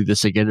have to do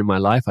this again in my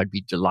life, I'd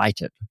be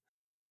delighted.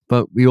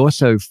 But we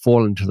also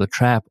fall into the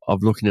trap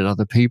of looking at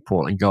other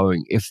people and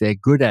going, if they're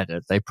good at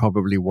it, they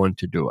probably want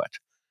to do it.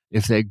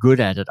 If they're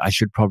good at it, I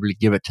should probably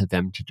give it to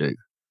them to do.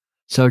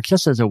 So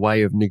just as a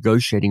way of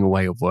negotiating a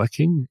way of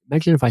working,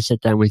 imagine if I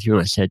sat down with you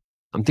and I said,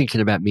 I'm thinking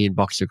about me and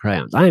box of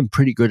crayons. I am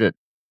pretty good at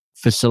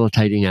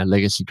facilitating our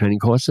legacy training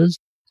courses,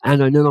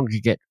 and I no longer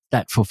get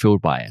that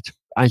fulfilled by it.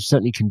 I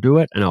certainly can do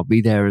it, and I'll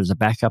be there as a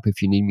backup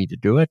if you need me to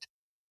do it,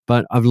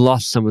 but I've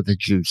lost some of the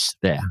juice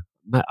there.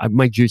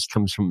 My juice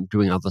comes from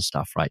doing other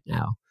stuff right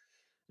now.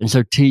 And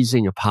so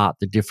teasing apart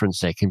the difference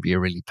there can be a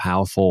really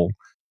powerful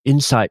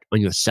insight on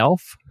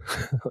yourself,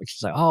 which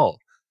is like, oh,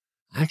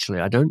 actually,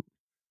 I don't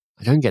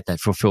get that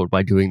fulfilled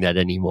by doing that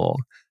anymore.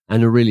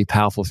 And a really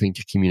powerful thing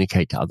to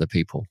communicate to other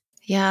people.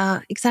 Yeah,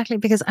 exactly.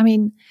 Because I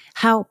mean,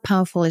 how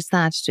powerful is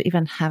that to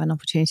even have an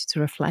opportunity to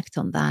reflect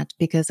on that?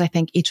 Because I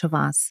think each of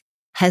us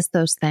has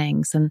those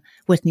things. And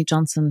Whitney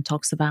Johnson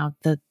talks about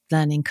the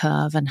learning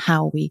curve and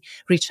how we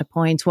reach a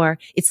point where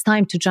it's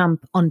time to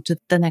jump onto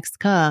the next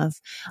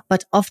curve.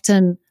 But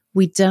often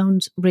we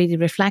don't really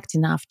reflect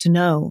enough to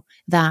know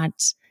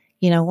that,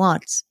 you know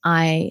what,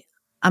 I'm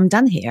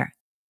done here.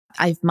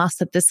 I've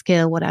mastered this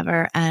skill,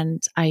 whatever.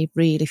 And I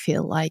really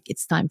feel like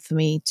it's time for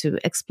me to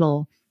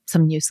explore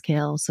some new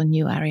skills or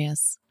new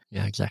areas.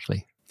 Yeah,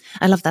 exactly.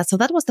 I love that. So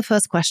that was the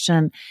first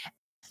question.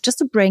 Just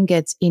to bring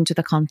it into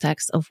the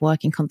context of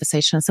working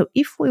conversation. So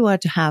if we were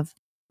to have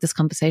this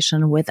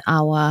conversation with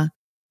our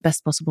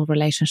best possible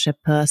relationship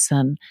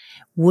person,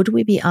 would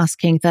we be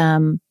asking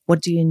them,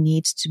 what do you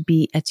need to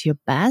be at your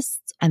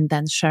best? And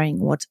then sharing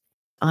what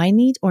I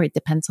need, or it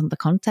depends on the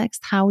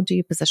context? How do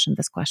you position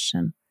this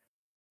question?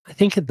 I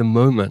think at the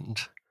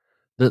moment,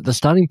 the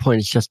starting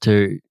point is just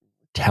to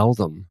tell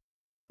them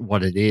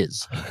what it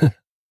is.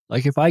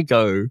 Like if I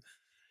go,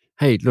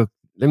 hey, look,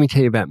 let me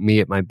tell you about me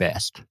at my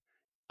best.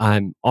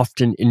 I'm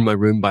often in my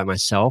room by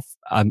myself.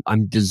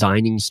 I'm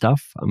designing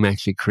stuff. I'm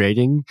actually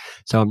creating.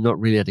 So I'm not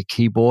really at a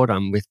keyboard.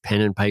 I'm with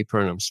pen and paper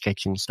and I'm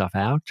sketching stuff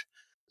out.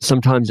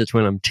 Sometimes it's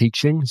when I'm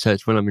teaching. So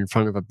it's when I'm in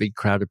front of a big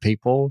crowd of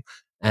people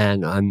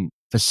and I'm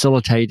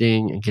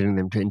facilitating and getting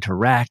them to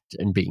interact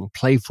and being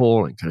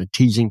playful and kind of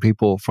teasing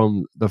people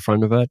from the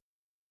front of it.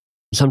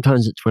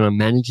 Sometimes it's when I'm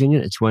managing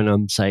it. It's when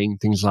I'm saying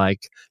things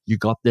like, you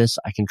got this,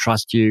 I can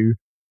trust you.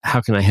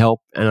 How can I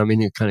help? And I'm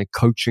in a kind of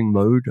coaching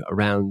mode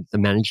around the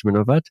management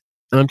of it.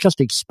 And I'm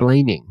just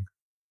explaining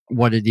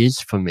what it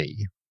is for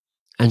me.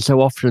 And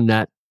so often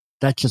that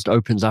just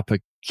opens up a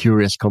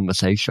curious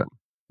conversation.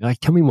 Like,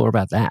 tell me more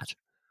about that.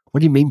 What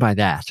do you mean by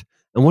that?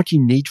 And what do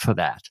you need for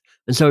that?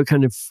 And so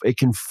it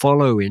can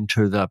follow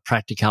into the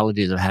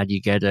practicalities of how do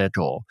you get it,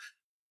 or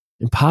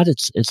in part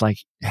it's like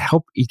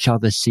help each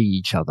other see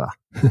each other.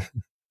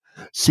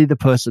 See the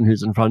person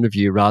who's in front of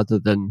you rather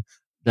than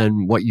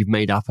what you've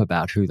made up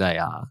about who they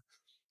are.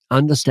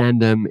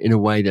 Understand them in a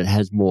way that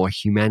has more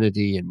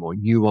humanity and more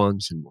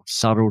nuance and more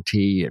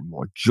subtlety and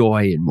more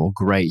joy and more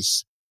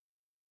grace.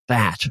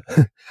 That,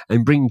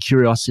 and bring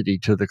curiosity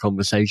to the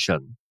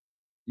conversation.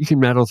 You can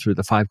rattle through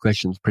the 5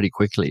 questions pretty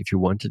quickly if you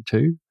wanted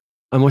to.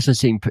 I'm also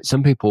seeing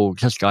some people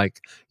just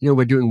like,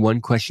 we're doing one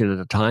question at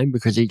a time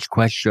because each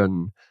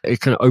question,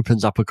 it kind of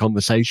opens up a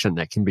conversation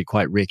that can be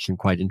quite rich and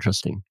quite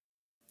interesting.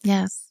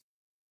 Yes.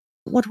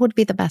 What would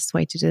be the best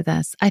way to do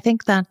this? I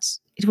think that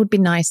it would be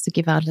nice to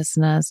give our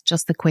listeners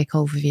just a quick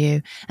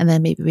overview, and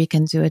then maybe we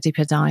can do a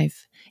deeper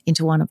dive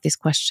into one of these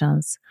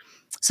questions.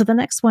 So the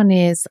next one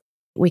is,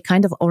 we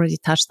kind of already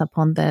touched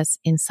upon this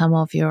in some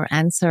of your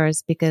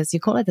answers because you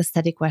call it a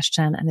steady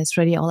question, and it's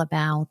really all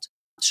about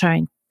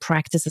sharing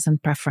practices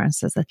and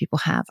preferences that people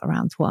have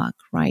around work,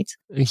 right?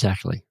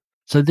 Exactly.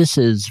 So this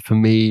is, for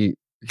me,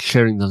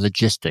 sharing the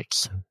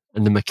logistics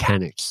and the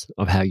mechanics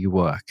of how you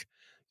work.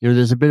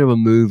 There's a bit of a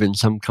move in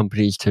some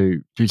companies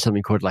to do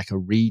something called like a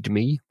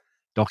README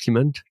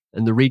document.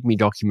 And the README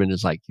document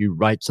is like you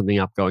write something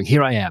up going,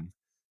 here I am.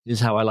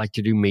 Here's how I like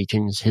to do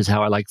meetings. Here's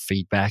how I like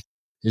feedback.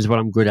 Here's what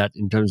I'm good at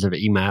in terms of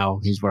email.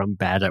 Here's what I'm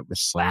bad at with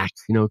Slack.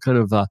 I'm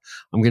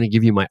going to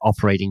give you my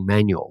operating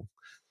manual.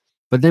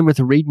 But then with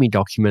a README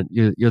document,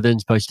 you're then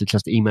supposed to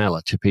just email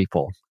it to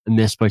people. And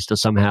they're supposed to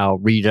somehow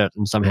read it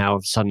and somehow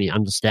suddenly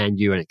understand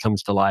you and it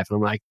comes to life. And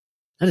I'm like,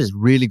 that is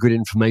really good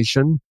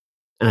information.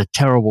 And a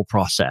terrible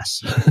process.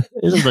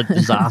 This is a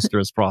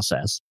disastrous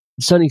process,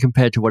 certainly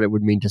compared to what it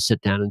would mean to sit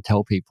down and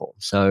tell people.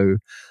 So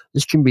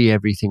this can be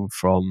everything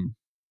from,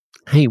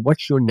 hey,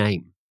 what's your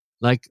name?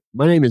 Like,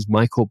 my name is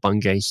Michael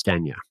Bungay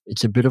Stanier.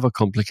 It's a bit of a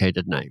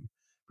complicated name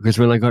because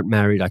when I got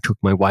married, I took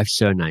my wife's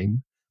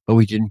surname, but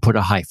we didn't put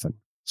a hyphen.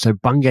 So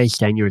Bungay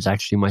Stanier is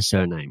actually my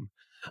surname.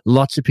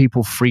 Lots of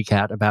people freak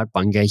out about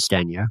Bungay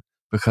Stanier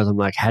because I'm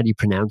like, how do you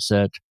pronounce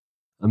it?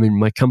 I mean,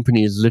 my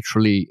company is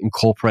literally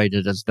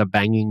incorporated as the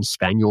Banging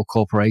Spaniel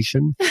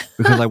Corporation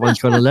because I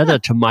once got a letter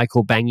to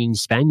Michael Banging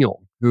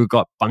Spaniel, who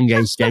got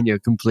Bungay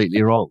Stanier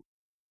completely wrong.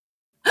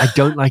 I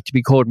don't like to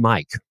be called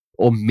Mike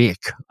or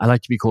Mick. I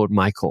like to be called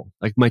Michael.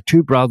 Like my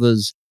 2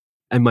 brothers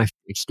and my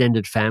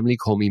extended family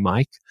call me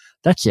Mike.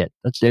 That's it.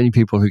 That's the only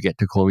people who get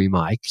to call me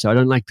Mike. So I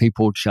don't like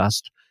people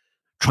just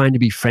trying to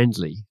be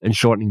friendly and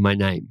shortening my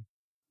name.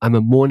 I'm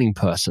a morning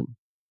person.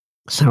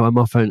 So I'm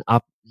often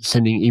up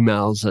sending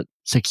emails at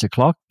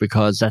 6:00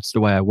 because that's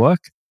the way I work.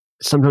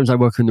 Sometimes I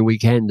work on the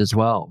weekend as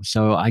well.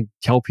 So I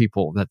tell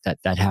people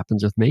that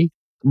happens with me.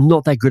 I'm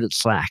not that good at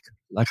Slack.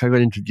 Like I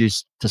got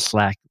introduced to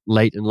Slack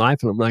late in life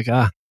and I'm like,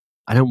 I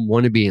don't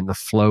want to be in the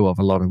flow of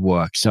a lot of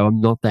work. So I'm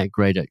not that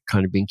great at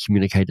kind of being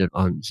communicated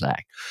on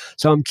Slack.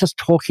 So I'm just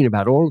talking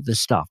about all of this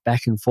stuff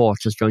back and forth,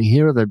 just going,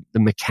 here are the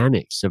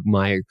mechanics of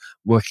my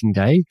working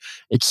day.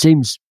 It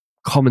seems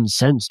common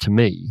sense to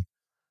me,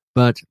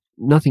 but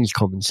nothing's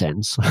common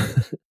sense.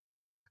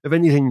 If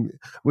anything,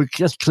 we're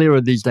just clearer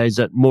these days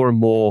that more and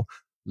more,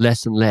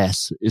 less and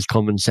less is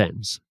common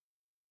sense.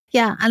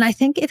 Yeah. And I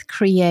think it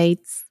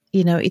creates,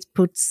 it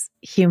puts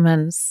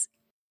humans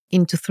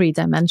into 3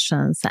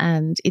 dimensions,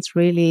 and it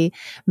really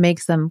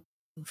makes them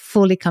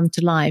fully come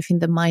to life in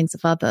the minds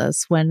of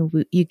others when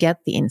you get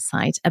the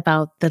insight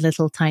about the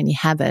little tiny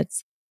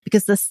habits.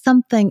 Because there's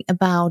something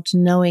about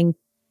knowing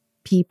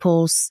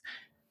people's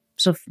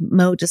sort of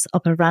modus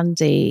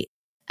operandi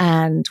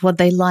and what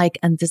they like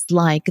and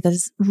dislike that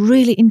is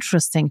really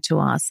interesting to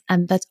us.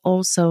 And that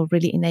also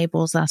really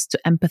enables us to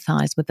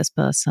empathize with this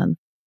person.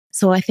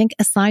 So I think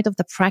aside of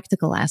the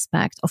practical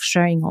aspect of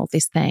sharing all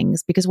these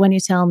things, because when you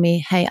tell me,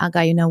 hey,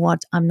 Aga, you know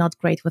what? I'm not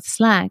great with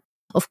Slack.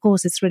 Of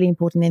course, it's really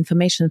important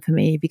information for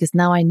me because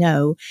now I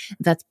know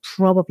that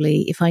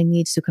probably if I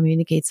need to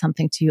communicate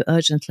something to you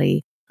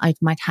urgently, I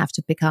might have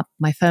to pick up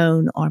my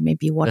phone or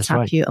maybe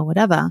WhatsApp you or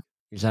whatever.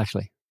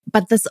 Exactly.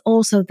 But there's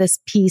also this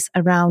piece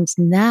around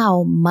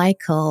now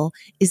Michael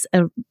is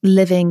a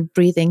living,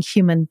 breathing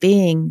human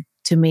being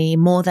to me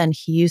more than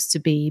he used to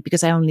be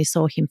because I only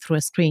saw him through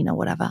a screen or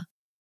whatever.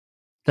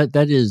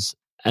 That is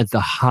at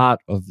the heart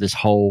of this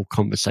whole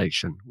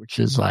conversation, which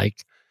is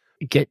like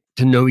get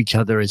to know each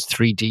other as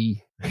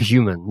 3D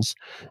humans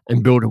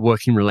and build a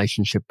working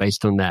relationship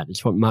based on that.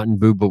 It's what Martin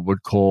Buber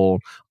would call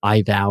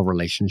I-thou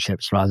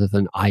relationships rather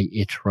than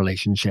I-it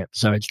relationships.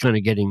 So it's kind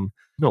of getting,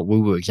 not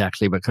woo-woo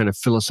exactly, but kind of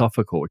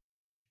philosophical.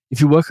 If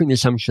you work on the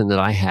assumption that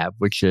I have,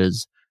 which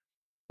is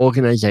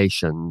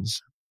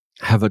organizations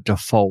have a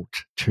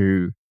default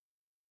to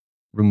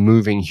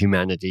removing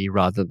humanity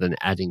rather than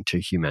adding to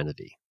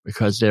humanity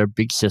because they're a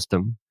big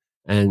system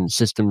and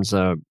systems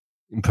are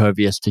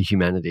impervious to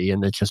humanity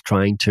and they're just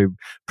trying to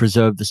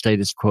preserve the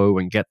status quo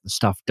and get the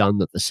stuff done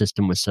that the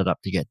system was set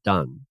up to get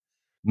done.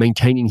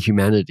 Maintaining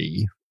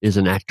humanity is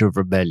an act of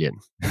rebellion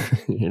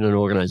in an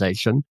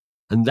organization.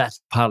 And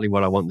that's partly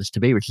what I want this to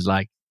be, which is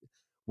like,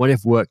 what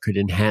if work could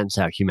enhance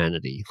our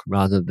humanity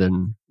rather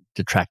than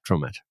detract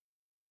from it?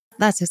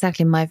 That's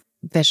exactly my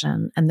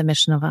vision and the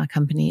mission of our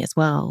company as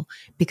well.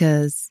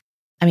 Because,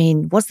 I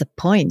mean, what's the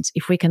point?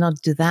 If we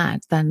cannot do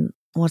that, then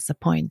what's the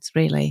point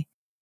really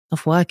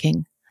of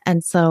working?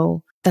 And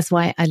so that's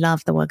why I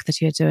love the work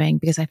that you're doing,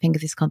 because I think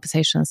these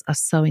conversations are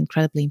so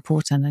incredibly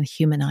important and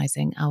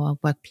humanizing our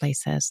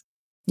workplaces.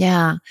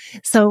 Yeah.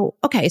 So,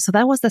 okay. So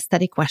that was the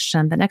steady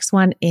question. The next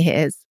one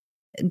is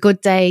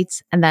good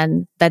date and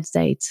then bad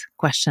date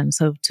question.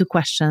 So 2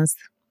 questions.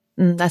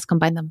 Let's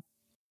combine them.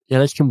 Yeah,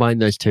 let's combine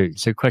those 2.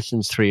 So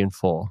questions 3 and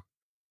 4.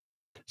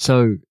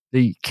 So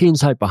the key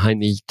insight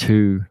behind these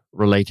 2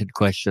 related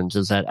questions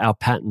is that our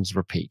patterns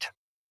repeat.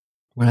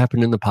 What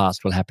happened in the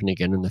past will happen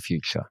again in the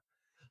future.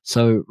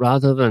 So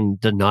rather than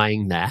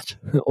denying that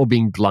or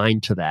being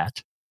blind to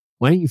that,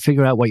 why don't you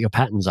figure out what your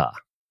patterns are?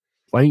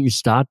 Why don't you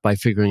start by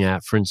figuring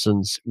out, for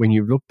instance, when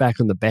you look back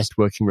on the best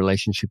working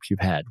relationships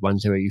you've had,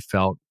 ones where you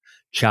felt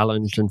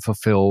challenged and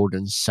fulfilled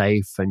and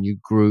safe and you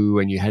grew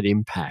and you had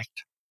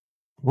impact,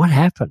 what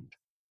happened?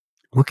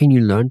 What can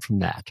you learn from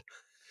that?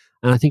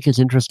 And I think it's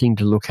interesting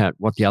to look at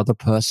what the other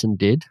person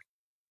did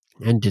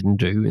and didn't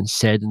do and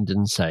said and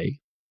didn't say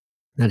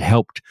that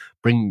helped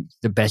bring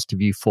the best of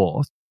you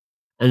forth.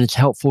 And it's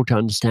helpful to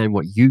understand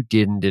what you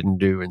did and didn't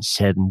do and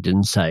said and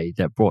didn't say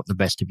that brought the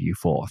best of you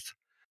forth.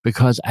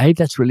 Because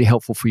that's really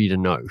helpful for you to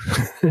know.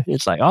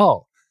 It's like,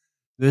 oh,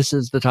 this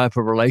is the type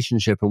of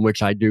relationship in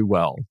which I do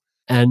well.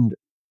 And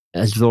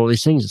as with all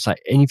these things, it's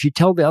like, and if you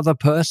tell the other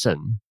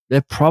person,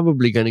 they're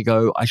probably going to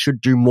go, I should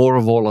do more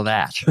of all of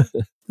that.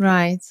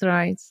 Right.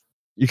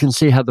 You can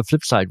see how the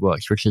flip side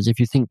works, which is if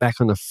you think back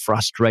on the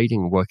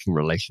frustrating working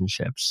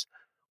relationships,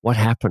 what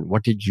happened?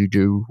 What did you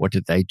do? What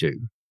did they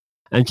do?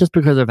 And just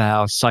because of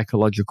our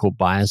psychological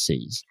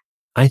biases,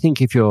 I think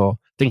if you're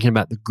thinking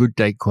about the good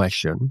date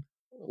question,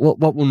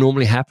 what will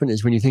normally happen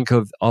is when you think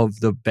of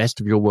the best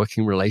of your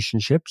working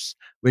relationships,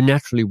 we're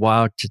naturally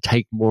wired to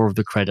take more of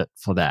the credit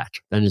for that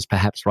than is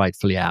perhaps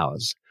rightfully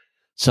ours.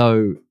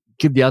 So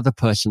give the other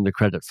person the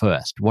credit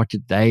first. What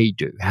did they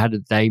do? How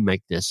did they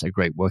make this a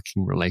great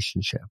working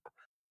relationship?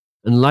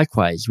 And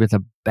likewise, with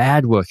a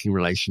bad working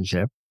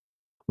relationship,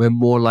 we're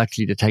more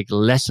likely to take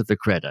less of the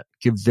credit,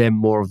 give them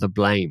more of the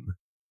blame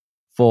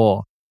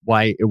for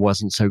why it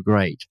wasn't so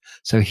great.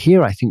 So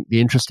here, I think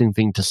the interesting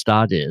thing to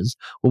start is,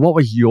 well, what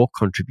was your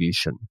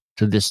contribution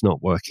to this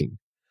not working?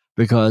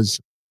 Because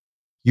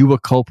you were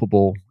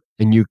culpable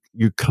and you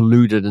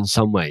colluded in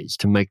some ways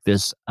to make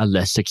this a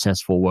less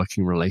successful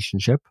working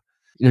relationship.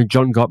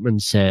 John Gottman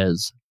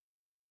says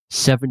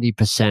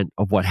 70%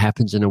 of what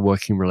happens in a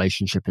working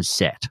relationship is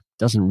set.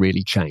 Doesn't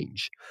really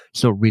change.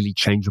 It's not really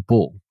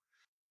changeable.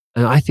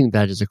 And I think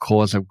that is a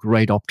cause of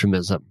great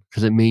optimism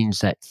because it means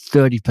that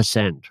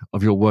 30%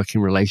 of your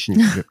working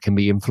relationship can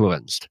be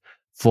influenced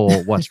for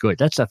what's good.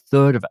 That's a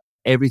third of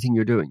everything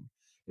you're doing.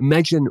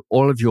 Imagine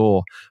all of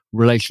your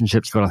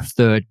relationships got a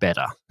third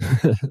better,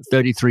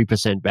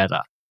 33%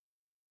 better.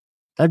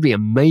 That'd be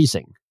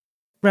amazing.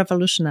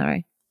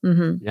 Revolutionary.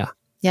 Mm-hmm. Yeah.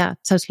 Yeah,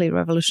 totally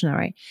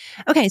revolutionary.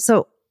 Okay,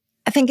 so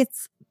I think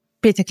it's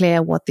pretty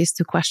clear what these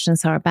two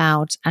questions are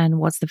about and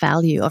what's the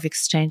value of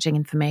exchanging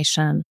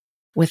information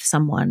with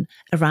someone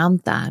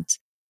around that.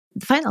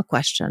 The final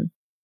question,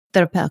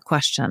 the repair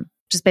question,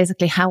 just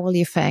basically how will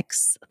you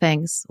fix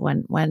things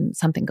when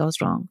something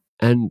goes wrong?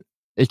 And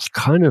it's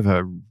kind of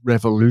a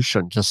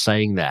revolution just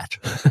saying that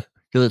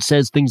because it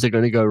says things are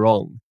going to go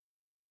wrong.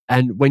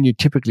 And when you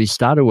typically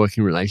start a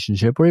working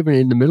relationship or even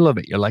in the middle of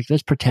it, you're like,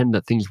 let's pretend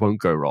that things won't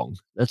go wrong.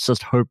 Let's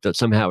just hope that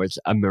somehow it's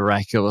a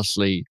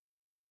miraculously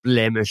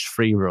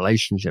blemish-free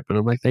relationship. And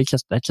I'm like,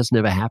 that just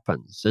never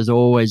happens. There's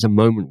always a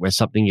moment where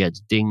something gets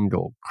dinged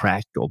or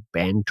cracked or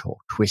bent or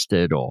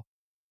twisted or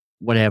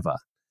whatever.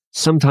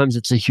 Sometimes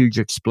it's a huge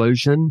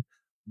explosion.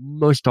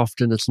 Most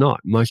often it's not.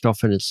 Most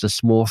often it's the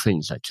small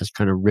things that just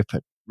kind of rip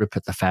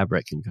at the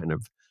fabric and kind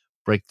of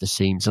break the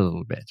seams a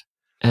little bit.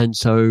 And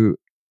so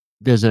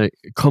there's a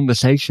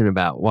conversation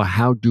about, well,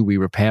 how do we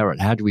repair it?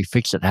 How do we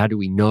fix it? How do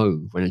we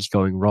know when it's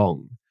going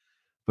wrong?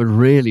 But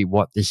really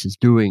what this is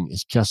doing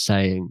is just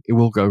saying it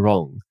will go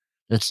wrong.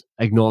 Let's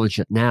acknowledge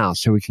it now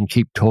so we can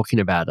keep talking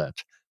about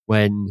it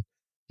when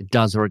it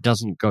does or it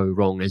doesn't go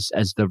wrong as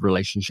the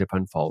relationship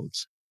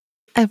unfolds.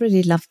 I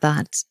really love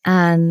that.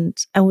 And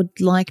I would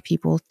like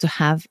people to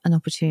have an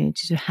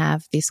opportunity to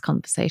have these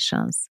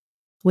conversations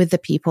with the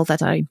people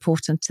that are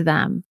important to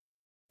them.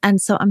 And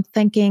so I'm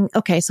thinking,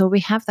 okay, so we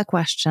have the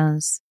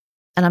questions,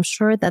 and I'm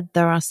sure that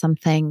there are some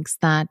things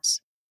that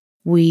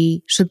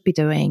we should be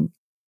doing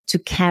to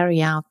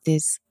carry out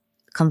these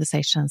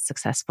conversations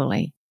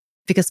successfully,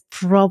 because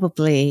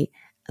probably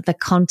the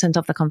content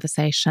of the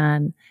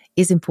conversation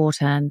is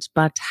important,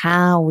 but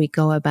how we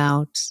go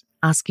about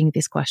asking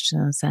these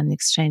questions and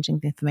exchanging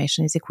the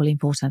information is equally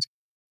important.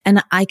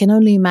 And I can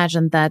only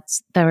imagine that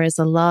there is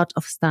a lot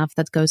of stuff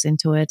that goes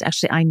into it.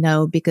 Actually, I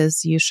know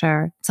because you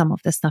share some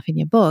of the stuff in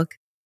your book.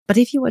 But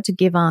if you were to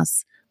give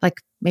us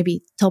like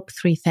maybe top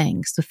 3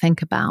 things to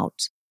think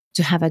about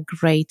to have a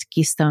great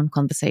keystone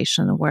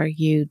conversation where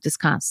you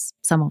discuss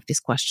some of these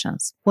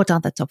questions, what are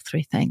the top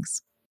 3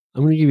 things?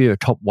 I'm going to give you a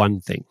top 1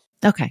 thing.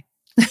 Okay.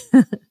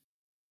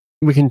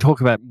 We can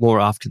talk about more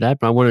after that,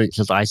 but I want to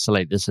just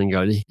isolate this and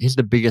go, here's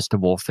the biggest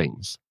of all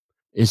things,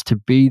 is to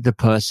be the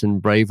person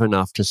brave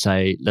enough to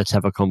say, let's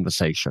have a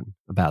conversation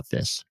about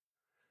this.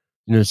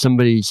 You know,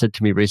 somebody said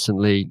to me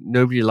recently,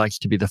 nobody likes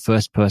to be the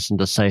first person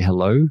to say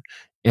hello.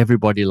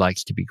 Everybody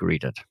likes to be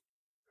greeted.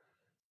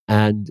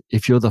 And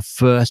if you're the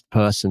first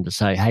person to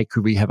say, hey,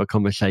 could we have a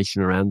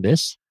conversation around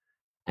this?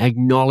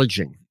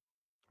 Acknowledging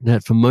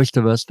that for most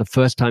of us, the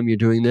first time you're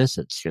doing this,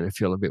 it's going to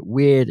feel a bit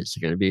weird. It's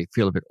going to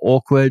feel a bit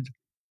awkward.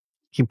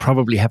 You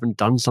probably haven't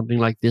done something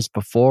like this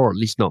before, or at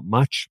least not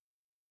much.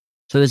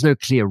 So there's no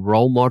clear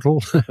role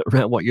model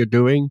around what you're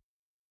doing.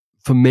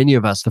 For many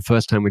of us, the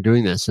first time we're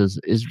doing this is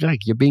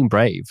like you're being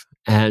brave.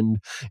 And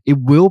it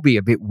will be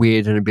a bit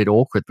weird and a bit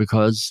awkward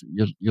because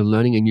you're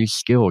learning a new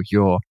skill.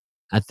 You're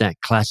at that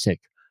classic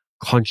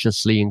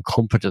consciously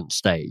incompetent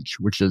stage,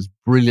 which is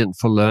brilliant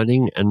for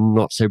learning and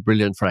not so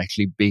brilliant for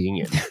actually being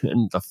it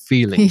and the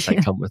feelings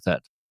that come with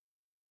it.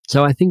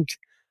 So I think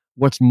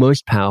what's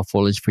most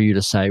powerful is for you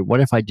to say, what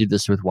if I did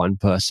this with one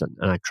person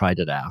and I tried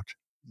it out?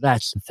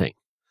 That's the thing.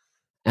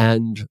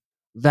 And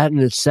that in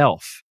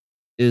itself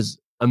is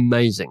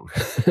amazing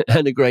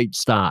and a great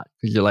start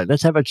because you're like,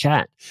 let's have a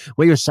chat.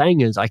 What you're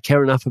saying is, I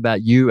care enough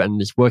about you and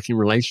this working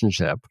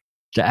relationship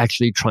to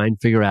actually try and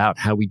figure out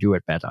how we do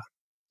it better.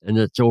 And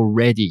it's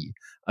already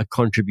a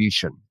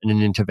contribution and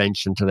an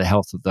intervention to the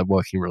health of the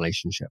working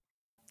relationship.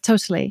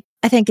 Totally.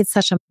 I think it's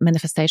such a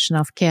manifestation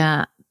of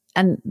care.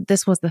 And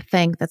this was the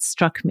thing that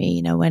struck me,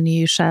 you know, when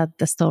you shared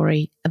the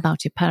story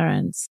about your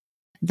parents,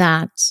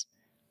 that,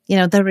 you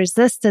know, they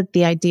resisted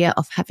the idea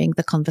of having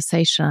the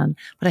conversation.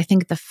 But I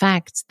think the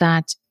fact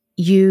that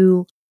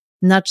you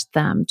nudged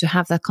them to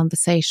have that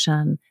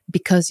conversation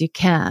because you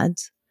cared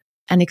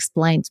and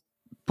explained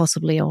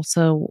possibly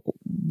also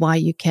why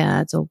you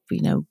cared, or,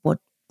 you know, what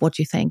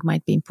you think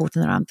might be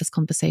important around this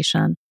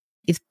conversation.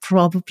 It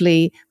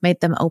probably made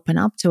them open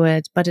up to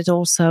it, but it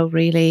also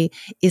really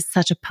is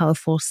such a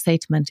powerful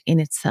statement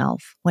in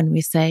itself when we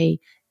say,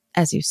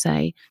 as you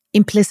say,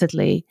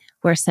 implicitly,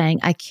 we're saying,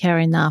 I care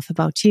enough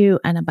about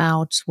you and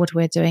about what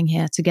we're doing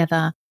here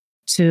together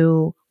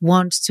to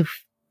want to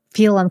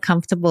feel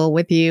uncomfortable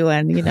with you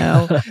and, you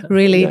know,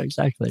 really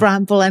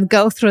ramble and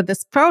go through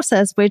this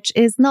process, which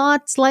is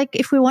not like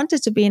if we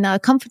wanted to be in our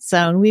comfort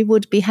zone, we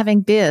would be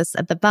having beers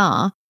at the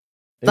bar.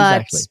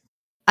 But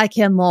I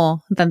care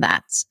more than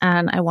that.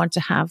 And I want to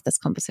have this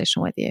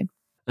conversation with you.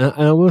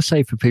 And I will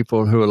say for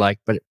people who are like,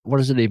 but what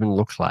does it even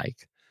look like?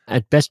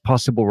 At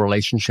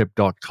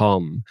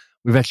bestpossiblerelationship.com,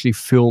 we've actually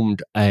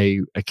filmed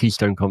a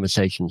Keystone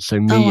conversation.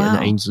 So me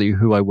and Ainsley,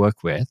 who I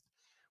work with,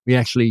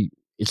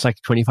 it's like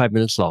 25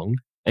 minutes long.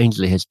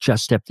 Ainsley has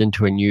just stepped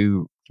into a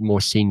new, more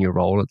senior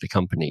role at the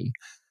company.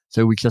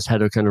 So we just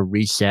had a kind of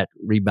reset,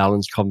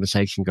 rebalanced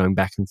conversation going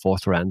back and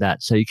forth around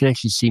that. So you can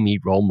actually see me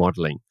role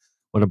modeling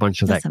what a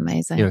bunch of That's that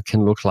amazing. You know,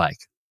 can look like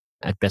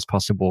at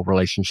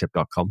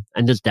bestpossiblerelationship.com.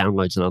 And there's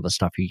downloads and other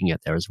stuff you can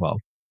get there as well.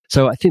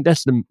 So I think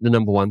that's the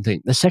number one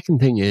thing. The second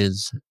thing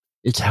is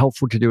it's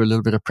helpful to do a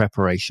little bit of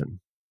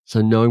preparation.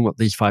 So knowing what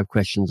these 5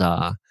 questions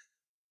are,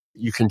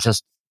 you can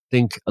just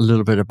think a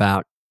little bit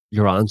about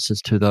your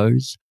answers to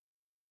those.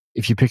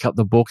 If you pick up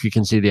the book, you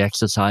can see the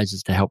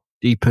exercises to help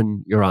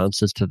deepen your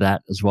answers to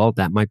that as well.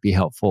 That might be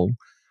helpful.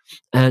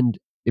 And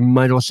it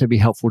might also be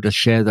helpful to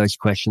share those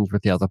questions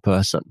with the other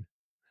person.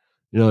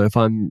 If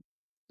I'm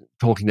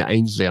talking to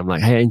Ainsley, I'm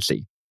like, hey,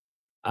 Ainsley,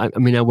 I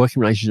mean, our working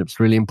relationship's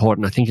really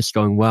important. I think it's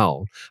going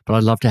well, but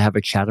I'd love to have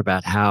a chat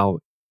about how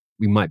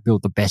we might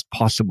build the best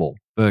possible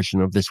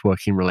version of this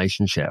working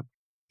relationship.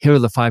 Here are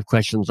the 5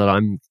 questions that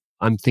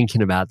I'm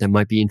thinking about that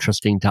might be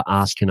interesting to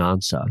ask and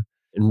answer,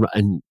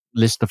 and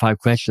list the 5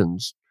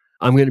 questions.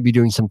 I'm going to be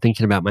doing some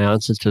thinking about my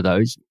answers to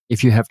those.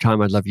 If you have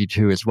time, I'd love you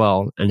to as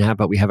well. And how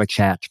about we have a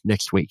chat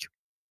next week?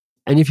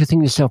 And if you're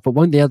thinking to yourself, but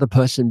won't the other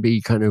person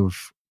be kind of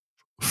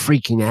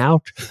freaking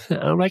out?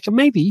 I'm like,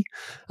 maybe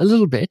a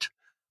little bit,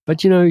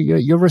 but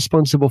you're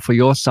responsible for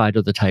your side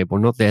of the table,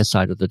 not their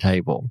side of the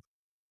table.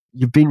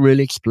 You've been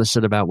really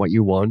explicit about what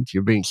you want.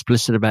 You're being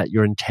explicit about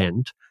your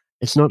intent.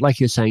 It's not like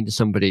you're saying to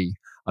somebody,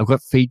 I've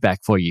got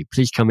feedback for you.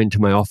 Please come into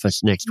my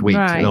office next week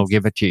and I'll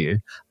give it to you.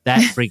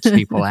 That freaks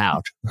people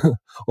out.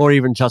 Or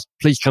even just,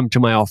 please come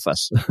to my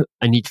office.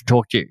 I need to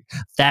talk to you.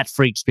 That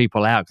freaks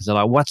people out because they're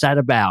like, what's that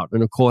about?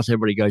 And of course,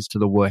 everybody goes to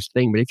the worst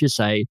thing. But if you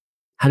say,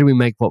 how do we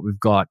make what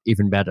we've got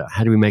even better?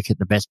 How do we make it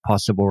the best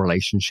possible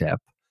relationship?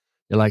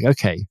 You're like,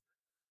 okay,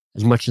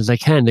 as much as they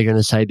can, they're going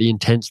to say the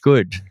intent's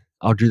good.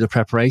 I'll do the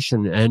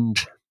preparation. And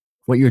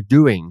what you're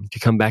doing, to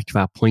come back to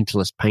our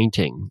pointillist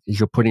painting, is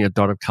you're putting a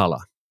dot of color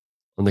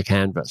on the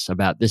canvas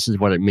about this is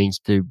what it means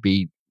to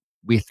be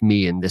with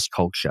me in this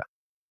culture.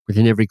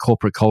 Within every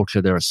corporate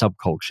culture, there are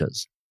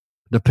subcultures.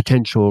 The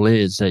potential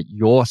is that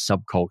your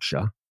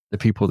subculture, the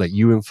people that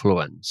you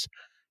influence,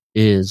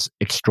 is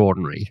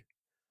extraordinary.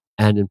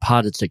 And in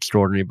part, it's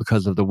extraordinary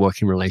because of the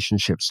working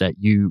relationships that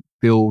you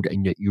build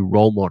and that you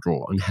role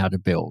model on how to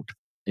build.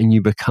 And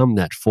you become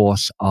that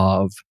force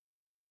of,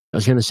 I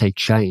was going to say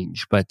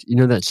change, but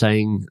that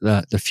saying,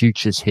 the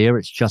future's here,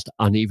 it's just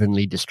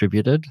unevenly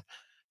distributed.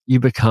 You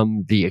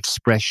become the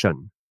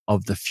expression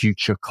of the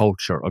future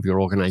culture of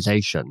your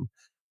organization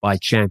by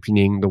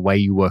championing the way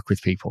you work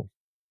with people.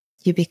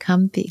 You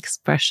become the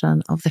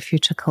expression of the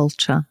future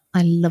culture.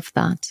 I love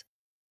that.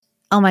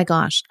 Oh my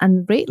gosh.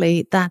 And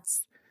really,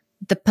 that's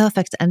the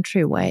perfect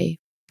entryway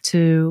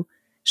to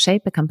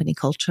shape a company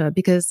culture,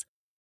 because,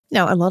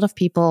 a lot of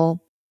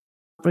people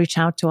reach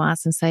out to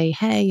us and say,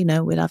 hey,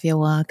 we love your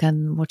work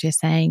and what you're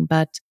saying,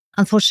 but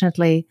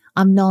unfortunately,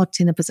 I'm not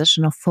in a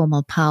position of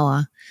formal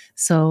power.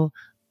 So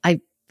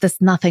there's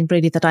nothing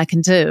really that I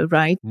can do,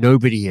 right?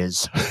 Nobody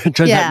is. It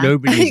turns out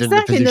nobody is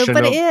exactly, in the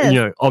position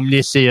of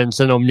omniscience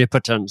and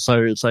omnipotence.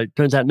 So it's like,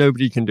 turns out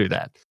nobody can do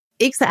that.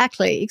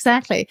 Exactly.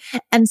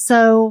 And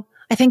so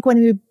I think when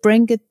we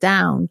bring it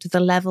down to the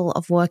level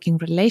of working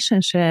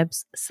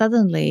relationships,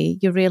 suddenly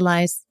you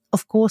realize,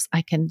 of course,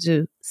 I can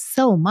do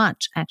so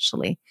much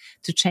actually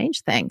to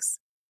change things.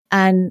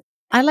 And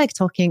I like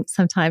talking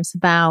sometimes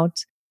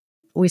about,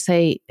 we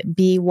say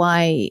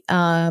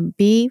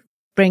BYB,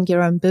 bring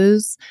your own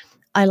booze.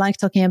 I like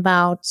talking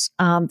about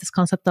this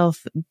concept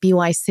of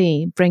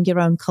BYC, bring your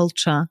own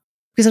culture,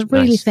 because I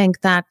really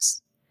think that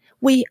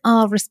we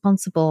are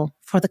responsible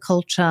for the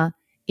culture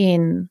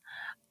in,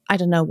 I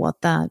don't know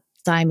what the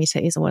diameter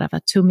is or whatever,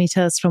 2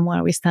 meters from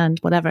where we stand,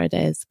 whatever it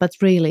is, but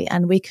really,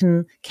 and we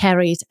can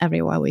carry it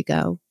everywhere we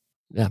go.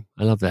 Yeah,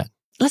 I love that.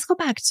 Let's go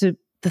back to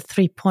the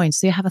 3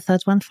 points. Do you have a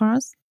third one for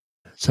us?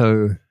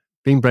 So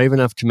being brave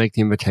enough to make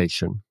the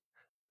invitation,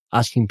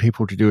 asking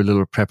people to do a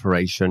little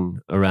preparation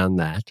around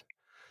that.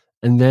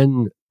 And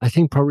then I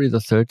think probably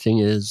the third thing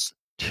is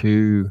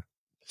to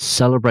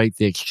celebrate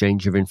the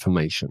exchange of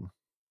information.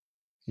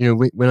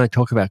 When I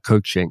talk about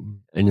coaching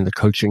and in the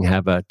coaching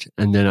habit,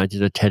 and then I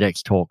did a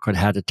TEDx talk on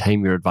how to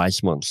tame your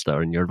advice monster,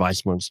 and your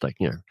advice monster,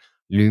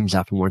 looms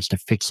up and wants to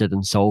fix it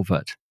and solve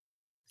it.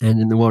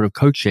 And in the world of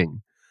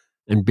coaching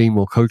and being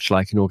more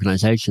coach-like in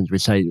organizations, we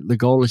say the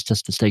goal is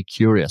just to stay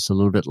curious a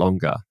little bit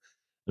longer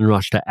and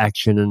rush to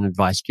action and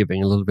advice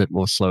giving a little bit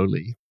more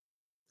slowly.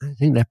 I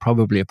think that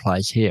probably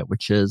applies here,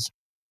 which is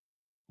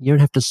you don't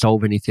have to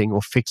solve anything or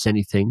fix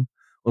anything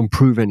or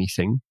improve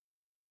anything.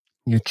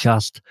 You're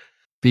just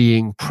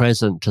being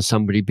present to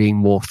somebody being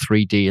more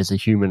 3D as a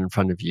human in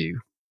front of you,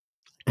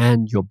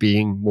 and you're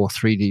being more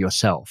 3D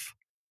yourself,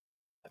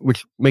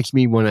 which makes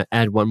me want to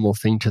add one more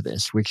thing to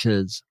this, which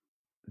is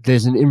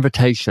there's an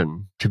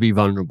invitation to be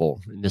vulnerable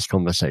in this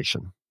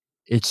conversation.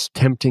 It's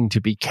tempting to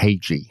be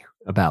cagey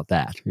about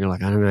that. You're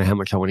like, I don't know how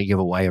much I want to give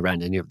away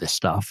around any of this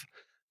stuff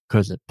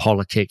because of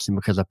politics and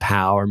because of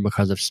power and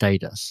because of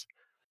status.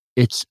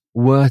 It's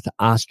worth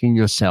asking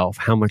yourself,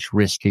 how much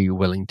risk are you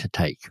willing to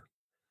take?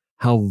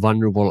 How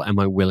vulnerable am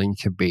I willing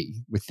to be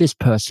with this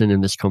person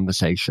in this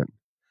conversation?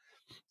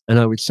 And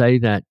I would say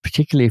that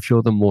particularly if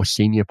you're the more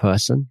senior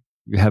person,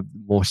 you have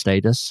more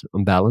status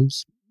and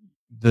balance,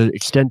 the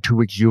extent to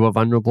which you are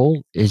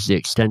vulnerable is the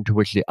extent to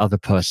which the other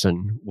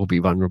person will be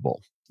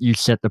vulnerable. You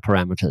set the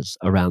parameters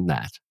around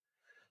that.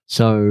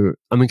 So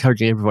I'm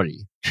encouraging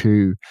everybody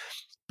to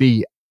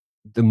be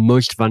the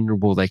most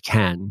vulnerable they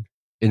can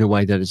in a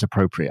way that is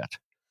appropriate.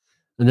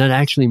 And that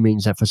actually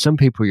means that for some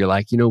people, you're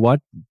like, you know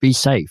what, be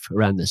safe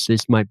around this.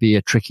 This might be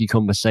a tricky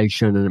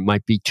conversation and it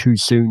might be too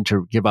soon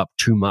to give up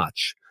too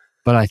much.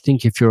 But I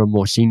think if you're a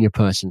more senior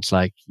person, it's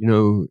like,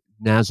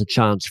 now's a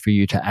chance for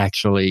you to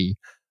actually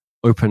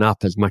open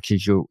up as much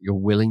as you're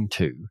willing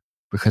to,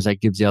 because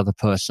that gives the other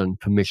person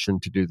permission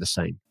to do the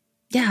same.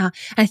 Yeah,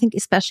 I think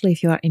especially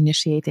if you are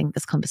initiating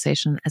this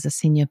conversation as a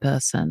senior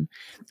person,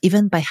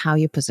 even by how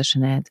you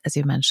position it, as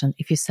you mentioned,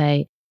 if you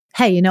say,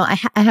 hey, I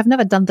have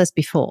never done this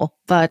before,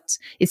 but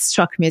it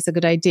struck me as a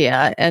good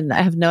idea and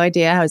I have no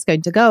idea how it's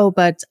going to go,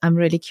 but I'm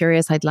really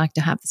curious. I'd like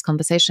to have this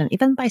conversation.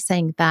 Even by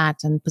saying that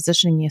and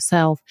positioning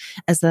yourself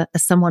as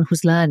someone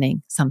who's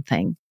learning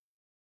something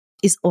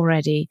is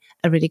already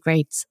a really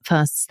great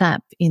first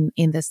step in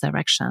this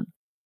direction.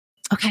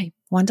 Okay,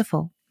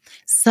 wonderful.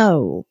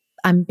 So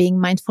I'm being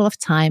mindful of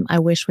time. I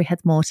wish we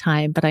had more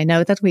time, but I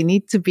know that we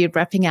need to be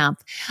wrapping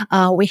up.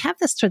 We have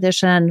this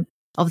tradition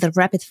of the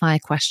rapid fire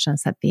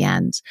questions at the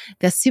end.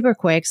 They're super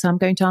quick. So I'm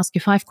going to ask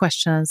you 5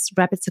 questions,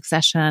 rapid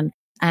succession.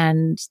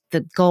 And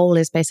the goal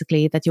is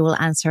basically that you will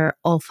answer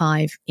all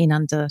 5 in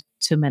under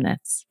 2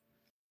 minutes.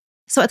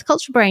 So at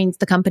CultureBrained,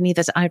 the company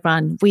that I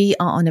run, we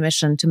are on a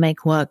mission to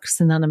make work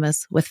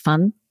synonymous with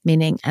fun,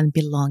 meaning, and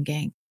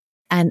belonging.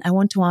 And I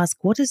want to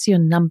ask, what is your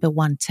number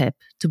 1 tip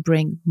to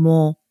bring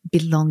more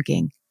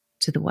belonging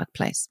to the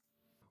workplace?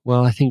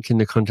 Well, I think in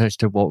the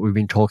context of what we've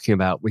been talking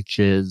about, which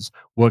is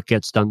work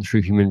gets done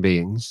through human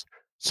beings.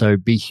 So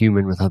be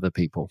human with other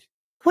people.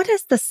 What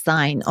is the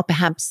sign, or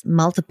perhaps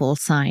multiple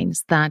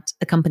signs, that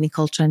a company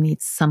culture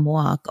needs some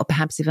work, or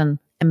perhaps even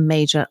a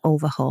major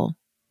overhaul?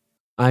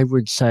 I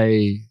would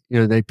say,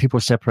 people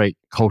separate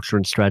culture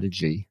and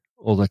strategy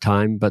all the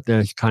time, but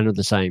they're kind of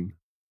the same.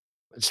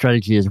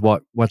 Strategy is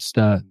what's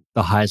the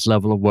highest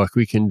level of work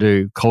we can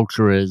do.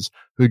 Culture is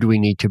who do we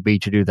need to be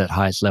to do that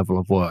highest level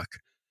of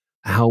work?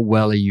 How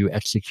well are you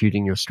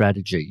executing your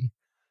strategy?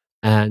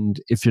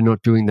 And if you're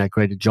not doing that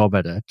great a job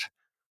at it,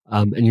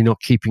 and you're not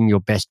keeping your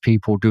best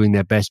people doing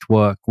their best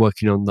work,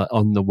 working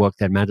on the work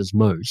that matters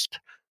most,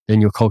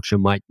 then your culture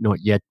might not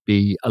yet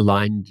be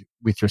aligned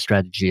with your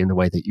strategy in the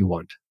way that you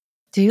want.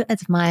 Do you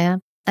admire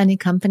any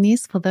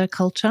companies for their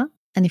culture?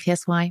 And if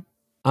yes, why?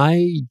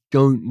 I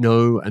don't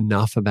know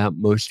enough about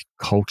most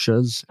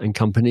cultures and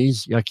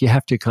companies. Like you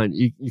have to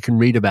you can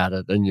read about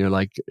it and you're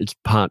like, it's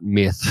part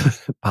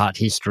myth, part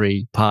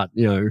history, part,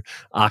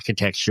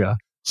 architecture.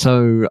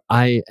 So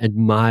I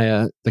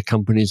admire the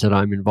companies that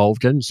I'm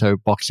involved in. So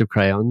Box of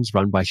Crayons,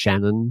 run by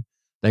Shannon,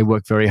 they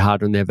work very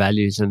hard on their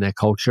values and their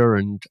culture,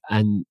 and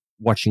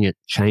watching it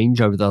change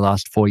over the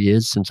last 4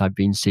 years since I've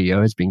been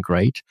CEO has been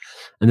great.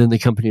 And then the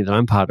company that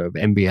I'm part of,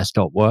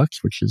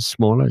 MBS.works, which is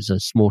smaller, is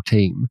a small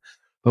team.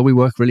 But we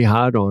work really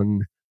hard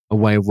on a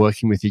way of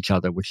working with each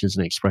other, which is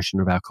an expression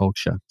of our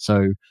culture. So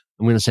I'm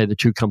going to say the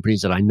 2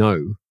 companies that I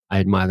know I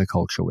admire the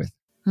culture with.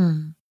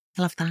 I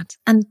love that.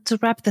 And to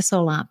wrap this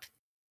all up,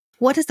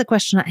 what is the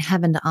question I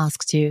haven't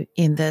asked you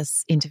in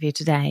this interview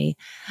today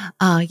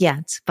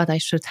yet, but I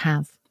should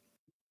have?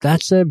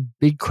 That's a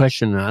big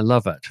question, and I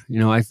love it.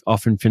 I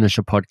often finish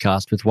a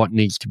podcast with what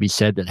needs to be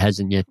said that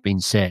hasn't yet been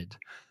said.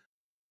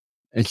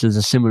 It's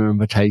a similar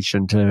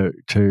invitation to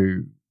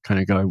kind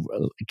of go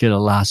get a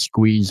last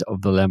squeeze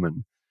of the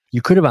lemon.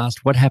 You could have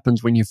asked, what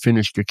happens when you've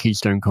finished your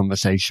keystone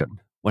conversation?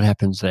 What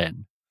happens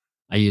then?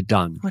 Are you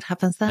done? What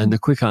happens then? And the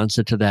quick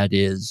answer to that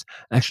is,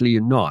 actually,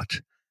 you're not.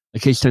 A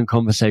keystone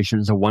conversation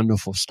is a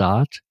wonderful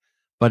start,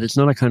 but it's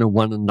not a kind of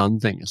one and done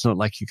thing. It's not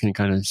like you can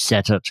kind of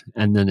set it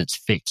and then it's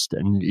fixed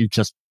and you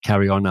just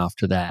carry on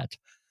after that.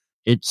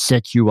 It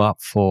sets you up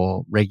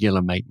for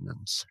regular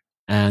maintenance.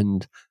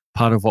 And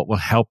part of what will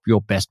help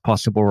your best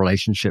possible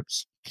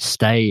relationships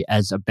stay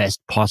as a best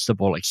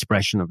possible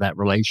expression of that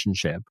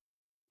relationship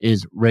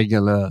is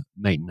regular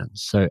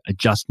maintenance. So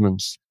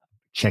adjustments,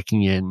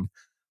 checking in,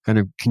 kind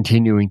of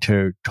continuing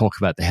to talk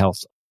about the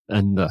health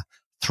and the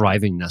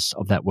thrivingness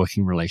of that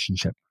working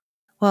relationship.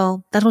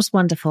 Well, that was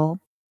wonderful.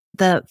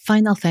 The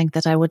final thing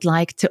that I would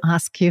like to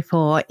ask you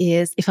for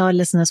is, if our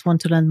listeners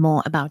want to learn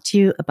more about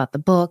you, about the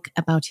book,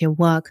 about your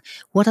work,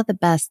 what are the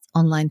best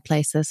online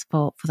places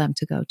for them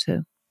to go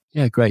to?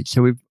 Yeah, great.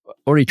 So we've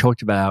already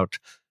talked about,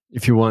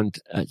 if you want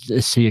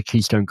to see a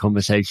keystone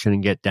conversation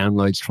and get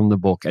downloads from the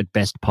book, at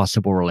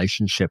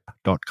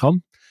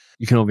bestpossiblerelationship.com.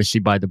 You can obviously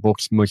buy the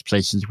books most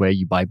places where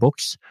you buy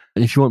books.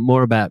 And if you want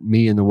more about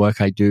me and the work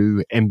I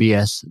do,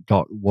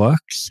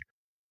 mbs.works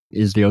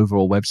is the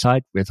overall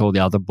website with all the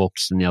other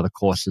books and the other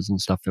courses and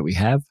stuff that we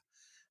have.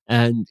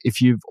 And if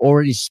you've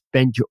already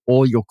spent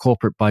all your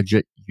corporate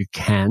budget, you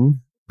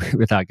can,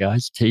 with our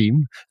guys,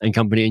 team and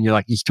company, and you're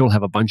like, you still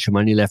have a bunch of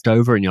money left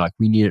over and you're like,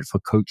 we need it for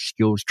coach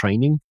skills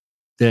training,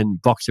 then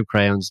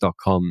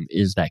boxofcrayons.com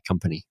is that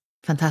company.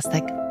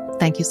 Fantastic.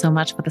 Thank you so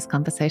much for this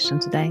conversation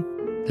today.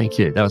 Thank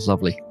you. That was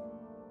lovely.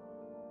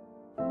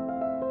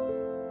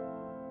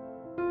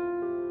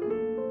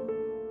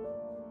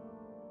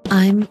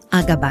 I'm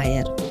Aga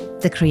Bayer,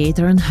 the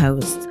creator and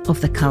host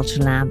of the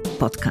Culture Lab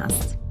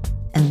podcast.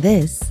 And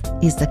this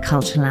is the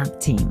Culture Lab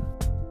team.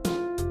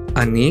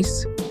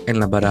 Anis El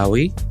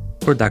Nabarawi,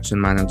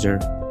 production manager.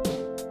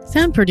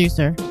 Sound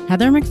producer,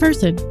 Heather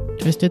McPherson,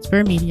 Twisted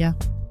Spur Media.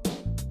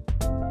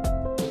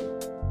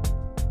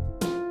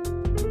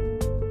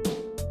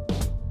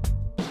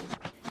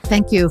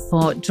 Thank you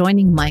for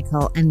joining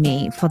Michael and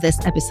me for this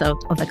episode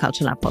of the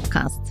Culture Lab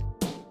podcast.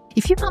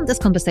 If you found this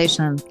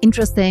conversation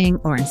interesting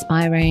or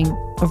inspiring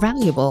or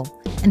valuable,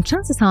 and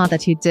chances are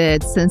that you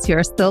did since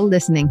you're still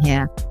listening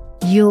here,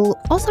 you'll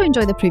also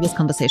enjoy the previous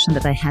conversation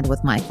that I had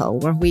with Michael,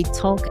 where we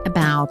talk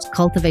about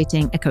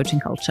cultivating a coaching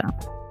culture.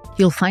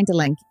 You'll find a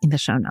link in the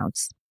show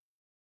notes.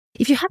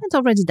 If you haven't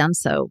already done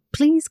so,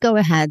 please go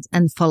ahead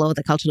and follow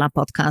the Culture Lab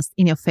podcast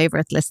in your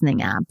favorite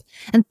listening app.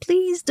 And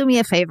please do me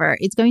a favor.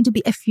 It's going to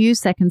be a few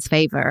seconds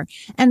favor.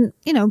 And,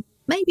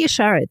 maybe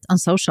share it on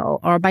social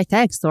or by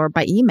text or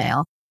by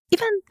email,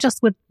 even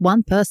just with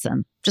one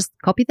person. Just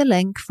copy the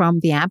link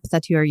from the app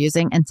that you're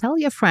using and tell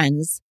your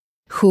friends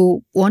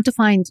who want to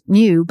find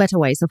new, better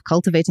ways of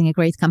cultivating a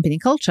great company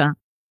culture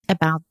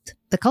about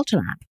the Culture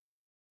Lab.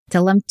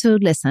 Tell them to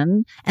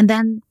listen and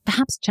then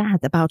perhaps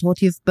chat about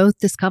what you've both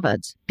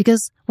discovered.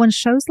 Because when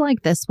shows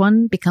like this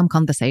one become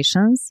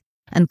conversations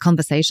and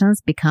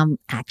conversations become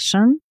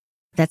action,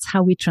 that's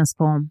how we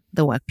transform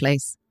the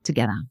workplace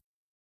together.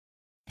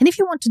 And if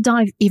you want to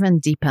dive even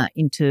deeper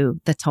into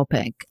the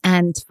topic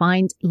and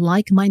find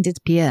like-minded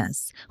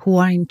peers who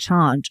are in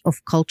charge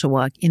of culture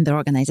work in their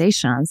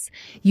organizations,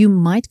 you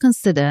might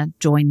consider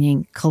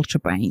joining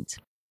CultureBrained.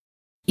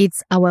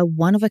 It's our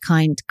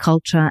one-of-a-kind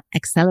culture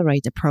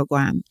accelerator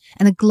program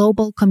and a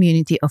global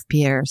community of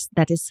peers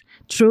that is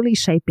truly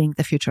shaping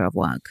the future of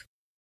work.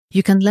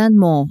 You can learn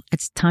more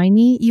at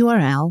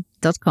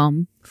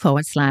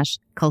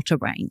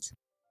tinyurl.com/CultureBrained,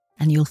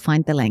 and you'll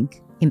find the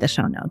link in the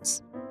show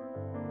notes.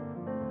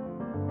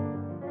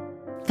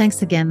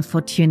 Thanks again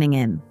for tuning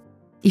in.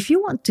 If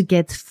you want to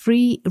get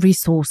free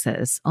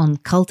resources on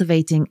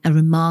cultivating a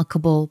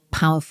remarkable,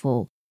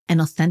 powerful,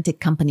 and authentic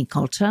company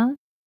culture,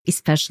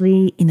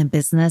 especially in a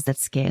business that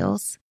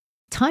scales,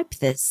 type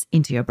this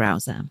into your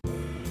browser.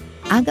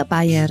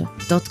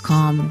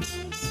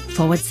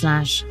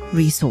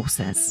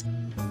 agabayer.com/resources.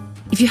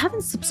 If you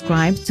haven't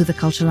subscribed to the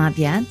Culture Lab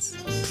yet,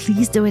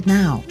 please do it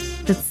now.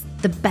 That's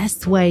the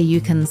best way you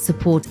can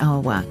support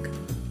our work.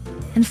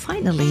 And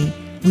finally,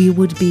 we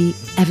would be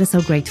ever so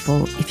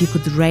grateful if you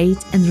could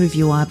rate and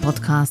review our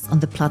podcast on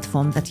the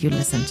platform that you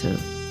listen to.